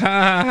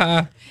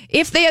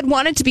 If they had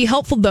wanted to be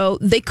helpful, though,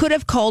 they could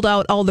have called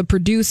out all the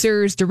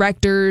producers,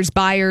 directors,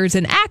 buyers,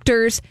 and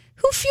actors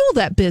who fuel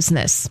that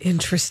business.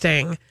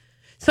 Interesting.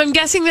 So I'm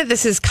guessing that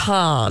this is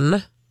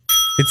Cannes.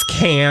 It's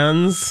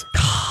cans.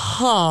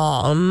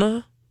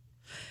 Cannes.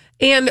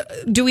 And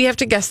do we have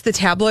to guess the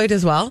tabloid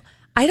as well?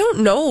 I don't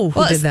know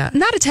who did that.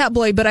 Not a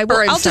tabloid, but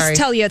I'll just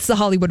tell you it's the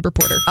Hollywood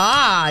Reporter.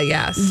 Ah,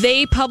 yes.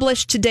 They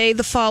published today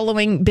the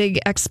following big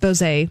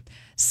expose.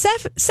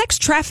 Sex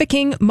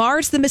trafficking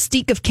mars the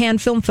mystique of Cannes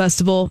Film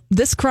Festival.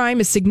 This crime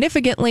is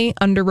significantly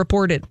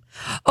underreported.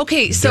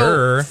 Okay,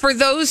 so for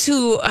those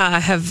who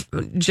have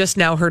just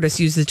now heard us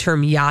use the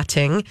term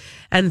yachting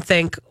and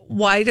think,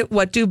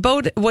 what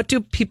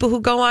do people who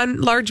go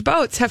on large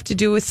boats have to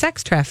do with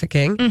sex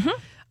trafficking?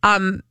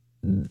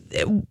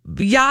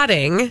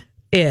 Yachting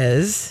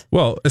is,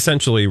 well,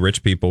 essentially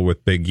rich people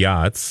with big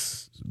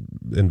yachts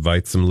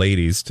invite some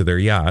ladies to their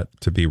yacht,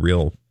 to be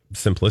real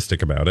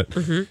simplistic about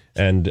it.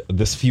 And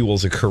this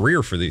fuels a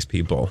career for these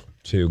people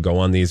to go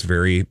on these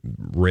very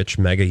rich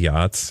mega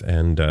yachts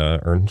and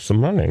earn some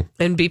money.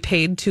 And be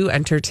paid to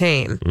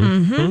entertain.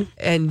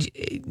 And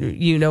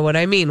you know what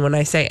I mean when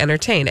I say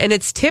entertain. And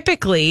it's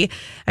typically,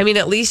 I mean,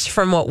 at least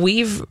from what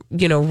we've,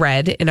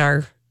 read in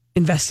our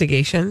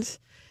investigations,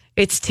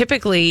 it's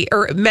typically,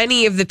 or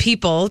many of the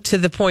people to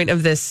the point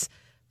of this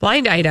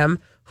blind item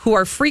who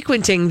are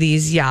frequenting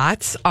these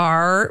yachts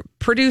are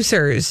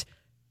producers,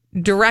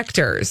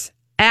 directors,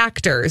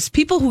 actors,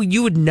 people who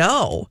you would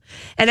know.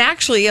 And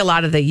actually, a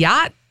lot of the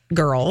yacht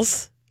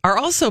girls are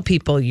also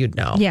people you'd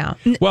know. Yeah.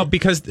 Well,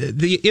 because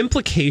the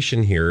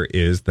implication here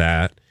is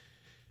that,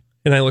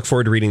 and I look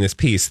forward to reading this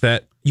piece,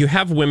 that you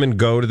have women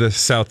go to the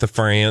south of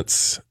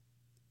France,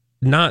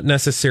 not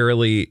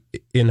necessarily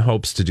in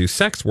hopes to do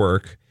sex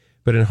work,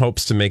 but in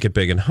hopes to make it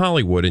big in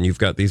Hollywood. And you've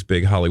got these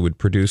big Hollywood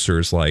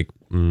producers like,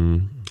 I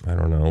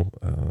don't know,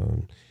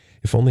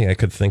 if only I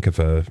could think of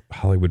a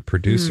Hollywood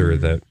producer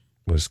that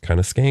was kind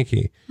of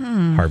skanky.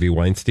 Harvey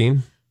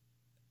Weinstein.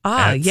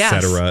 Et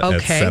cetera, et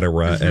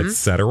cetera, et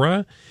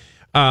cetera.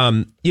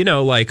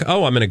 Like,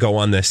 oh, I'm going to go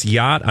on this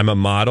yacht. I'm a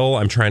model.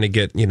 I'm trying to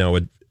get,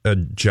 a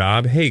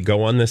job. Hey,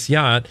 go on this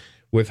yacht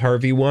with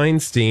Harvey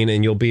Weinstein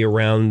and you'll be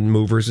around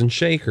movers and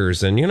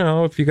shakers. And,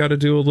 if you got to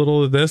do a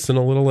little of this and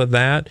a little of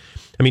that.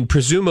 I mean,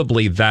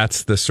 presumably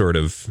that's the sort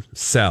of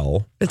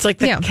sell. It's like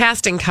the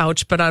casting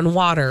couch, but on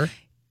water.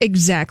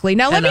 Exactly.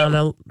 Now, let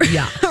me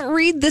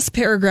read this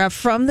paragraph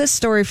from this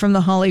story from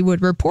the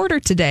Hollywood Reporter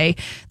today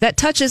that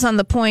touches on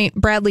the point,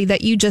 Bradley, that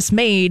you just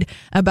made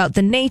about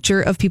the nature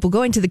of people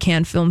going to the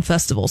Cannes Film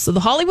Festival. So the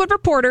Hollywood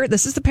Reporter,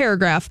 this is the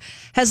paragraph,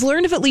 has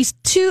learned of at least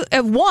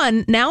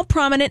one now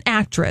prominent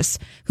actress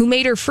who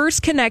made her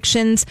first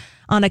connections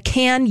on a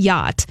Cannes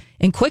yacht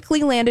and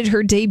quickly landed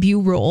her debut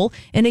role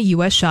in a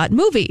U.S. shot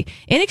movie.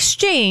 In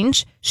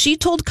exchange, she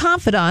told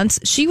confidants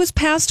she was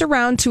passed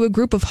around to a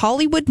group of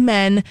Hollywood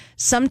men,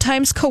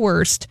 sometimes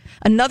coerced.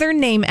 Another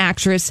name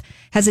actress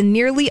has a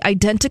nearly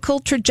identical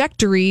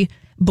trajectory.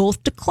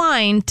 Both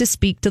declined to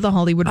speak to the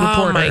Hollywood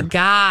Reporter. Oh, my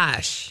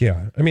gosh.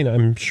 Yeah. I mean,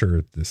 I'm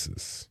sure this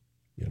is,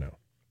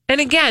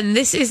 And again,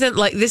 this is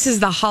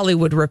the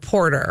Hollywood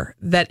Reporter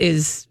that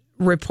is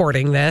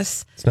reporting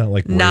this. It's not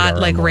like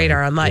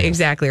Radar Online.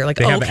 Exactly. Or like,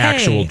 they have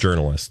actual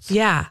journalists.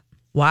 Yeah.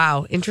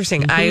 Wow.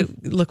 Interesting. I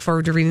look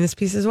forward to reading this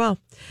piece as well.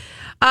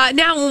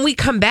 Now, when we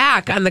come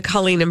back on the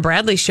Colleen and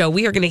Bradley show,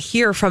 we are going to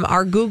hear from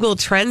our Google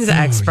Trends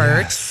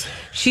expert. Yes.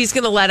 She's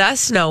going to let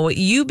us know what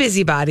you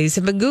busybodies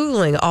have been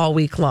Googling all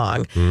week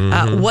long.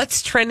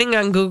 What's trending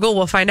on Google?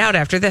 We'll find out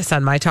after this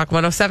on My Talk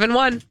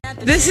 1071.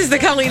 This is the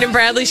Colleen and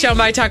Bradley show,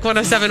 My Talk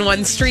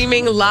 1071,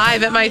 streaming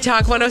live at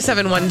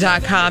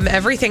MyTalk1071.com.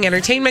 Everything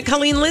Entertainment.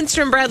 Colleen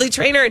Lindstrom, Bradley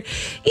Traynor. And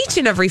each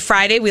and every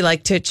Friday, we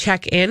like to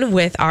check in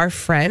with our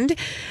friend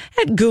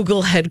at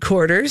Google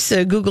headquarters,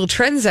 a Google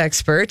Trends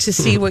expert, to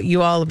see what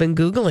you all have been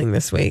Googling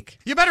this week.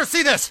 You better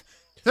see this.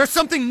 There's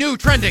something new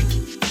trending.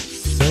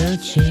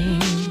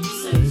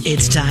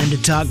 It's time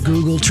to talk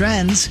Google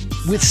Trends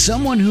with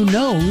someone who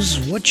knows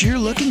what you're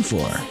looking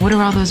for. What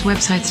are all those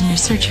websites in your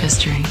search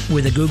history?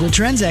 With a Google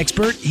Trends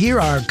expert,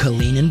 here are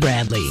Colleen and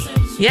Bradley.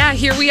 Yeah,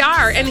 here we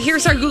are. And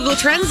here's our Google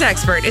Trends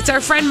expert. It's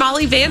our friend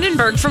Molly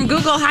Vandenberg from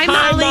Google. Hi,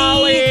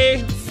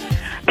 Molly.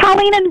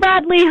 Colleen and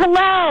Bradley,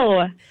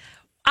 hello.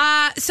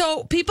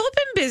 So people have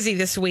been busy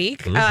this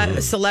week.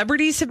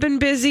 Celebrities have been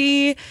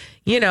busy,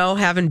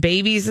 having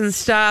babies and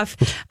stuff.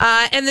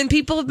 And then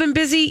people have been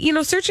busy,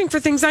 searching for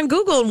things on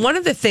Google. And one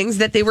of the things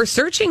that they were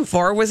searching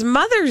for was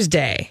Mother's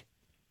Day.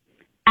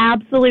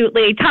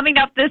 Absolutely. Coming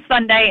up this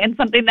Sunday, and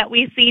something that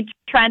we see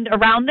trend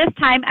around this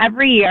time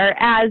every year.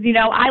 As you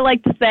know, I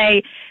like to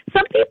say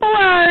some people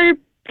are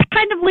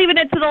kind of leaving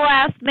it to the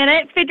last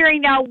minute,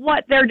 figuring out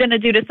what they're going to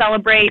do to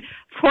celebrate.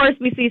 Of course,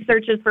 we see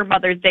searches for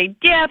Mother's Day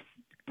gifts,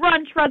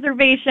 brunch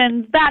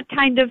reservations, that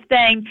kind of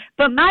thing.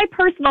 But my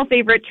personal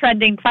favorite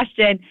trending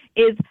question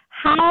is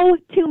how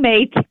to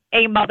make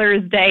a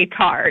Mother's Day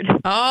card.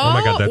 Oh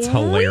my God, that's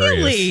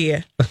hilarious.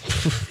 Really?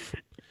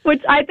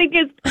 Which I think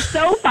is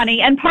so funny.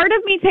 And part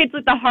of me takes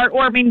the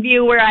heartwarming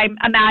view where I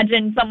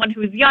imagine someone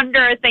who's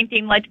younger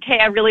thinking okay,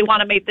 I really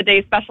want to make the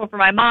day special for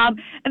my mom.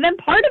 And then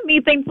part of me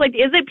thinks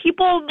is it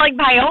people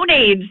my own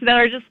age that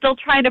are just still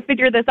trying to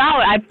figure this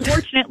out? I've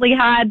fortunately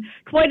had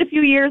quite a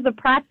few years of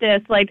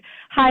practice,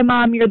 hi,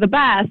 Mom, you're the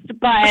best.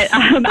 But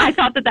I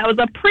thought that was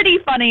a pretty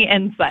funny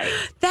insight.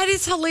 That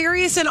is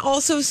hilarious and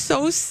also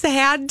so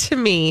sad to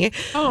me.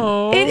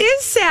 Oh, it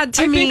is sad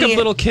to me. I think of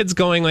little kids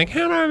going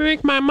how do I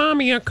make my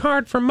mommy a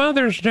card for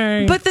Mother's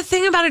Day? But the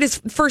thing about it is,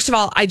 first of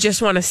all, I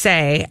just want to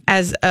say,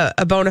 as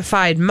a bona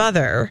fide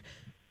mother,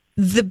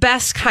 the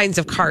best kinds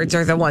of cards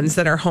are the ones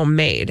that are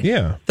homemade.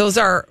 Yeah. Those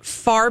are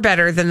far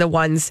better than the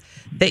ones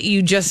that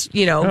you just,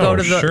 go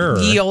to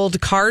the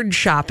old card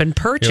shop and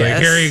purchase. You're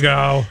here you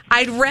go.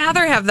 I'd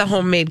rather have the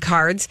homemade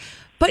cards.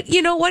 But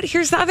you know what?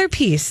 Here's the other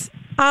piece.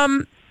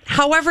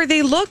 However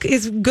they look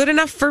is good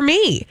enough for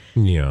me.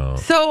 Yeah.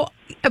 So,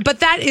 but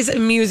that is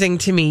amusing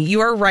to me.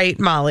 You are right,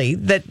 Molly,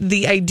 that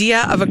the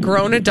idea of a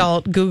grown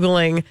adult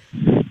Googling,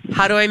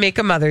 how do I make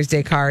a Mother's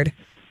Day card,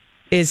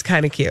 is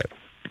kind of cute.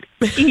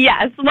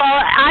 Yes. Well,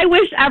 I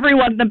wish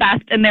everyone the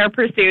best in their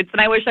pursuits.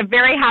 And I wish a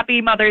very happy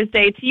Mother's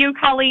Day to you,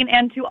 Colleen,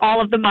 and to all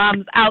of the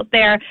moms out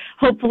there.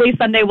 Hopefully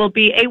Sunday will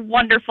be a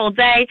wonderful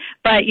day.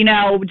 But,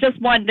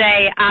 just one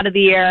day out of the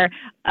year,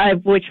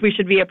 which we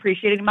should be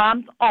appreciating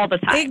moms all the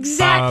time.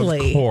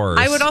 Exactly. Of course.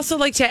 I would also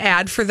like to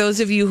add, for those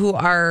of you who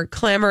are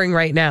clamoring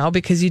right now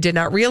because you did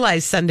not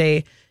realize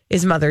Sunday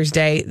is Mother's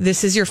Day,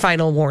 this is your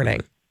final warning.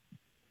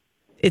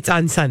 It's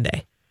on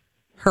Sunday.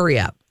 Hurry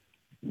up.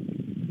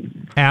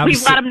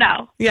 We've let them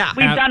know. Yeah.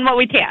 We've done what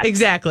we can.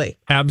 Exactly.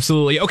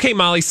 Absolutely. Okay,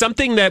 Molly,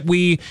 something that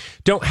we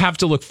don't have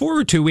to look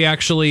forward to. We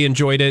actually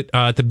enjoyed it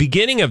at the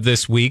beginning of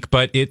this week,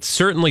 but it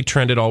certainly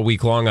trended all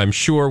week long, I'm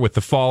sure, with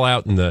the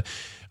fallout and the,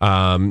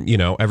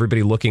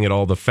 everybody looking at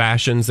all the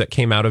fashions that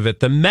came out of it.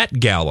 The Met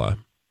Gala.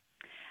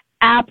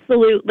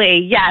 Absolutely.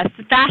 Yes.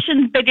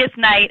 Fashion's biggest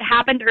night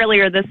happened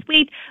earlier this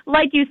week.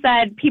 Like you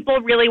said,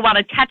 people really want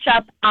to catch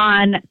up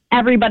on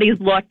everybody's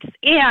looks.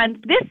 And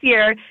this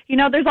year,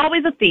 there's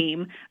always a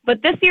theme,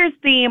 but this year's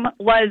theme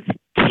was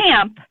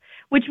camp,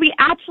 which we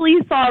actually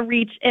saw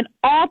reach an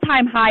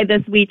all-time high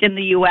this week in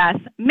the U.S.,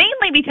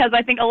 mainly because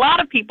I think a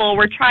lot of people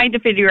were trying to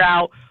figure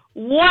out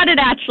what it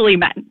actually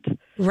meant.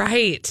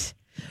 Right.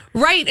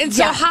 And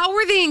so how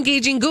were they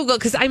engaging Google?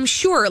 Because I'm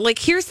sure,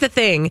 here's the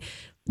thing.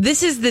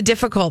 This is the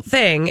difficult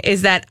thing,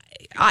 is that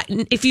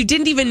if you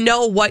didn't even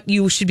know what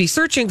you should be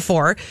searching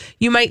for,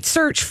 you might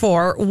search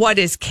for what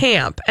is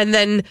camp. And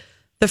then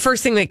the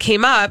first thing that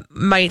came up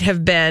might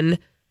have been,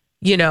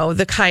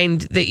 the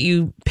kind that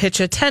you pitch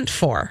a tent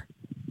for.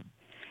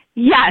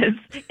 Yes,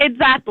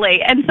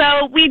 exactly. And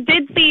so we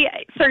did see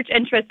search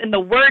interest in the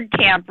word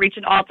camp reach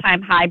an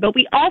all-time high, but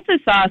we also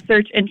saw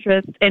search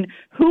interest in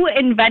who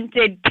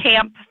invented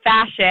camp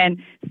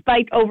fashion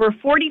spike over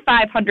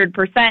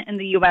 4,500% in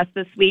the U.S.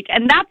 this week.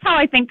 And that's how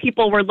I think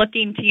people were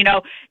looking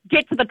to,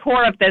 get to the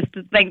core of this,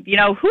 to think,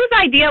 whose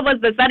idea was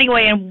this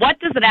anyway, and what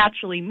does it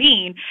actually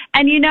mean?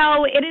 And,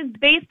 it is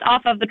based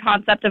off of the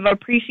concept of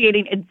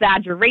appreciating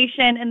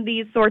exaggeration in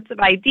these sorts of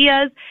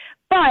ideas.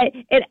 But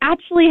it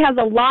actually has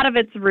a lot of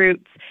its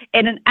roots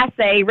in an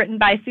essay written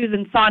by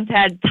Susan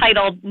Sontag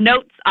titled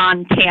Notes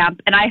on Camp.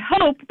 And I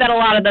hope that a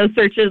lot of those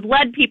searches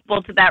led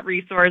people to that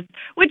resource,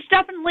 which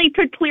definitely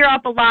could clear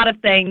up a lot of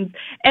things.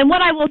 And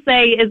what I will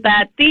say is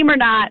that, theme or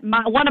not,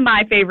 one of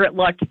my favorite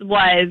looks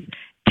was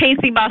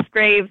Casey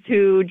Musgraves,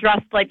 who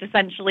dressed like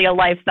essentially a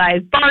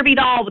life-size Barbie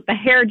doll with the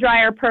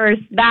hairdryer purse.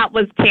 That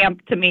was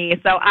camp to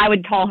me, so I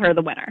would call her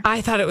the winner.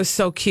 I thought it was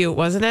so cute,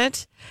 wasn't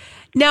it?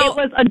 Now, it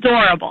was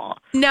adorable.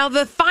 Now,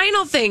 the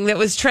final thing that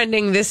was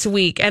trending this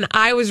week, and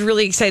I was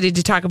really excited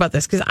to talk about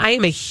this because I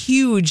am a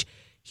huge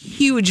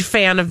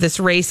fan of this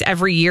race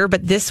every year,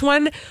 but this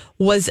one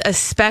was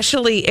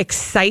especially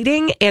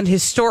exciting and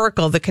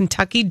historical, the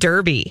Kentucky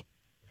Derby.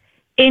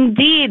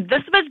 Indeed.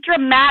 This was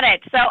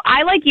dramatic. So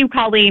I, like you,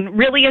 Colleen,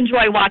 really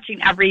enjoy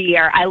watching every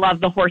year. I love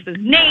the horses'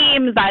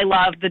 names. I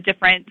love the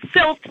different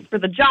silks for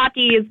the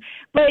jockeys.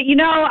 But,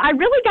 I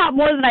really got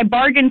more than I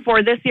bargained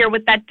for this year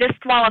with that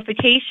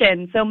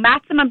disqualification. So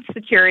Maximum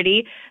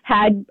Security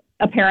had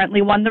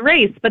apparently won the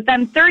race, but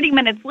then 30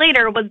 minutes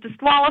later was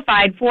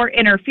disqualified for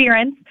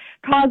interference,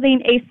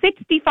 causing a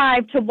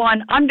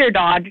 65-1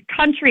 underdog,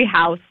 Country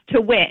House, to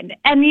win.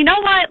 And you know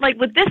what? Like,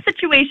 with this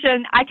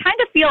situation, I kind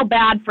of feel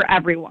bad for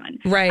everyone.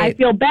 Right. I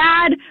feel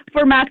bad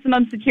for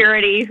Maximum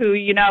Security, who,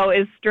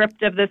 is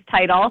stripped of this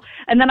title.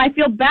 And then I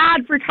feel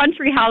bad for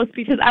Country House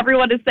because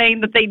everyone is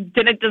saying that they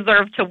didn't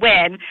deserve to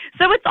win.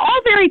 So it's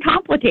all very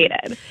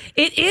complicated.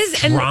 It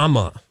is.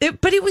 Drama.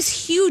 But it was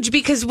huge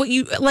because what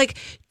you, like,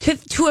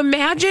 to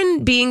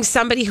imagine being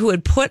somebody who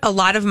had put a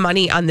lot of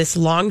money on this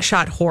long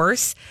shot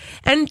horse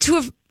and to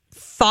have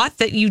thought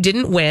that you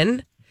didn't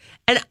win.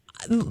 And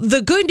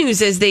the good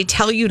news is they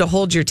tell you to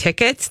hold your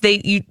tickets.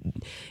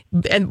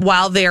 And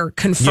while they're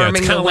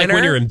confirming it's the kind of winner. like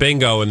when you're in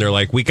bingo and they're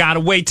like, we got to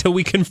wait till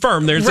we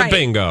confirm there's a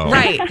bingo.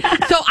 Right.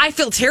 So I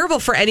feel terrible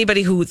for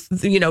anybody who,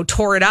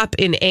 tore it up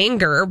in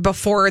anger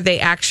before they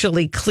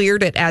actually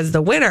cleared it as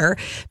the winner,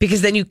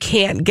 because then you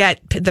can't get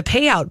the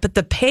payout. But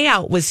the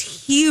payout was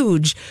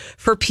huge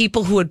for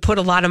people who had put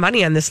a lot of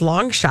money on this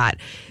long shot.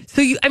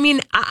 So,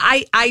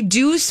 I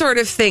do sort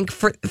of think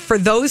for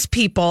those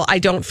people, I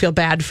don't feel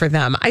bad for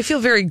them. I feel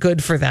very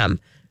good for them.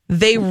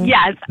 They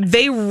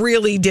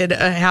really did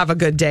have a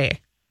good day.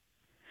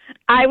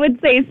 I would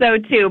say so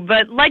too.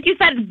 But like you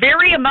said, it's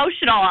very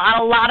emotional on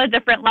a lot of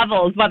different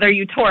levels, whether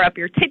you tore up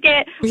your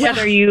ticket,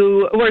 whether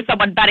you were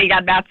someone betting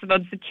on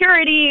Maximum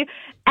Security,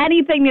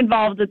 anything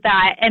involved with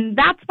that. And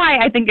that's why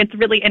I think it's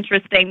really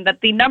interesting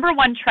that the number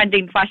one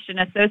trending question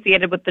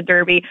associated with the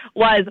Derby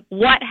was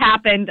what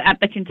happened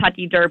at the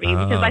Kentucky Derby.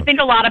 Because I think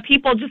a lot of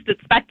people just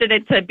expected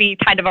it to be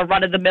kind of a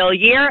run-of-the-mill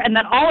year. And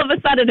then all of a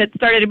sudden it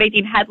started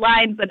making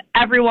headlines and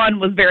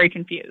everyone was very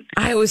confused.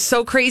 I was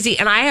so crazy.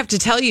 And I have to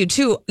tell you,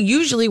 too,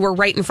 usually we're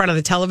right in front of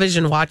the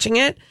television watching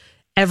it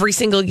every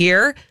single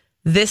year.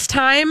 This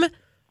time,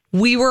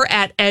 we were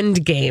at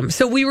Endgame.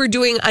 So we were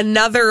doing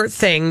another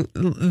thing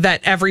that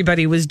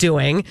everybody was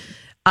doing,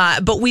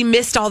 but we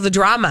missed all the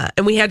drama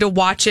and we had to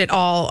watch it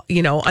all,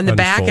 on the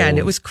back end.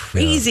 It was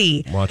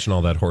crazy. Yeah. Watching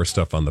all that horse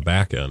stuff on the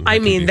back end.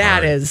 Let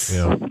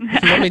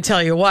me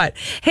tell you what.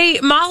 Hey,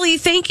 Molly,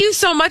 thank you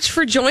so much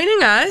for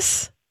joining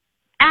us.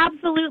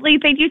 Absolutely.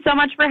 Thank you so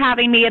much for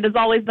having me. It is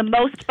always the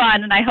most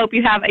fun, and I hope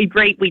you have a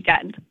great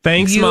weekend.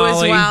 Thanks, you Molly. You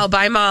as well.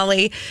 Bye,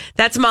 Molly.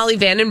 That's Molly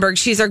Vandenberg.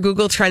 She's our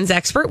Google Trends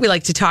expert. We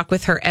like to talk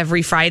with her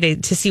every Friday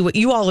to see what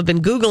you all have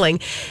been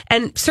Googling.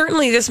 And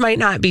certainly this might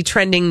not be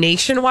trending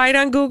nationwide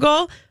on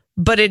Google,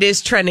 but it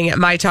is trending at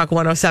My Talk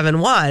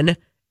 1071.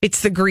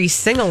 It's the Grease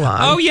sing-along.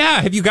 Oh, yeah.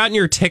 Have you gotten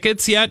your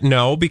tickets yet?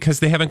 No, because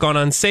they haven't gone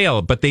on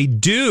sale. But they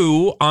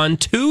do on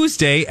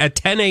Tuesday at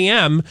 10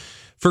 a.m.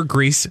 for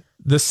Grease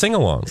the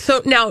sing-along.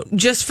 So now,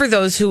 just for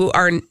those who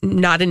are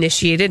not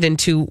initiated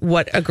into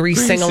what a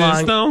Grease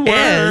sing-along is the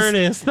word,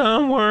 it's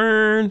the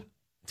word.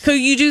 So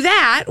you do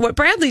that, what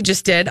Bradley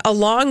just did,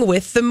 along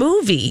with the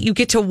movie. You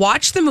get to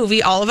watch the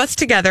movie, all of us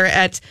together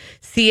at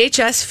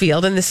CHS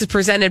Field. And this is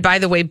presented, by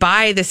the way,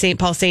 by the St.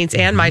 Paul Saints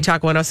and My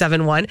Talk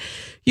 1071.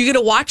 You get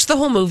to watch the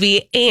whole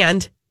movie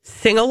and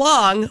sing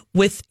along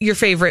with your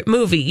favorite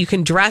movie. You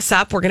can dress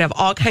up. We're going to have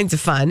all kinds of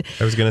fun.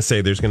 I was going to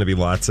say there's going to be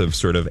lots of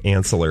sort of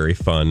ancillary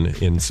fun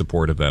in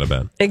support of that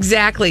event.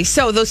 Exactly.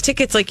 So those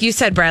tickets, like you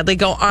said, Bradley,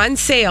 go on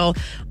sale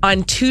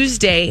on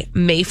Tuesday,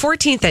 May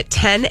 14th at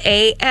 10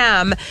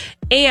 a.m.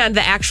 And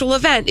the actual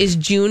event is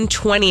June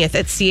 20th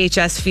at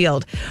CHS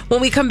Field. When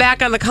we come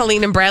back on the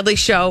Colleen and Bradley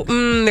show,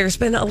 there's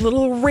been a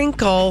little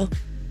wrinkle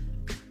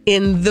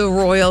in the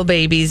royal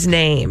baby's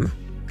name.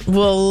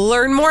 We'll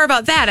learn more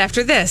about that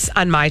after this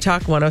on My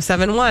Talk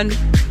 1071.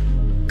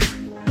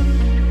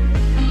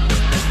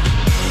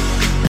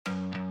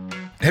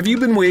 Have you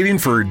been waiting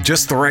for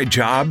just the right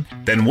job?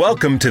 Then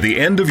welcome to the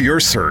end of your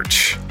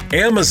search.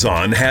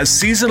 Amazon has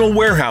seasonal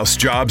warehouse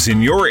jobs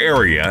in your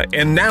area,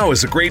 and now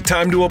is a great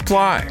time to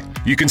apply.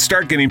 You can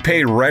start getting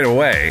paid right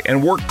away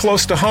and work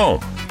close to home.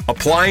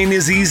 Applying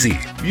is easy.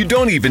 You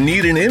don't even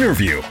need an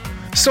interview.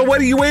 So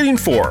what are you waiting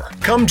for?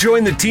 Come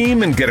join the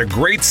team and get a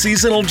great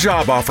seasonal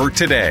job offer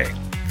today.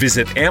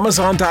 Visit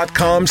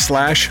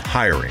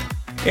Amazon.com/hiring.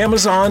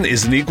 Amazon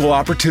is an equal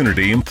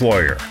opportunity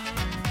employer.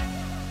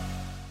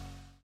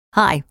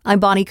 Hi, I'm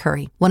Bonnie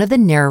Curry, one of the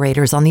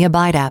narrators on the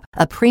Abide app,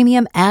 a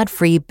premium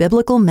ad-free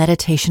biblical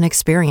meditation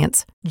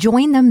experience.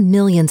 Join the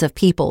millions of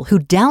people who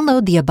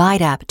download the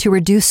Abide app to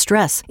reduce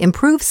stress,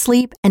 improve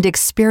sleep, and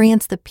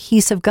experience the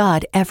peace of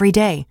God every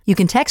day. You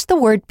can text the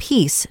word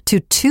peace to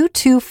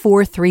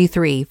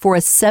 22433 for a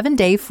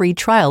 7-day free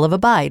trial of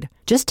Abide.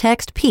 Just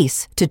text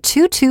peace to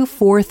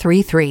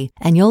 22433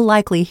 and you'll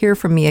likely hear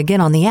from me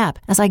again on the app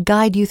as I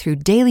guide you through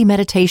daily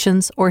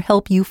meditations or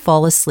help you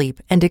fall asleep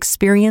and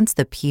experience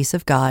the peace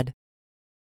of God.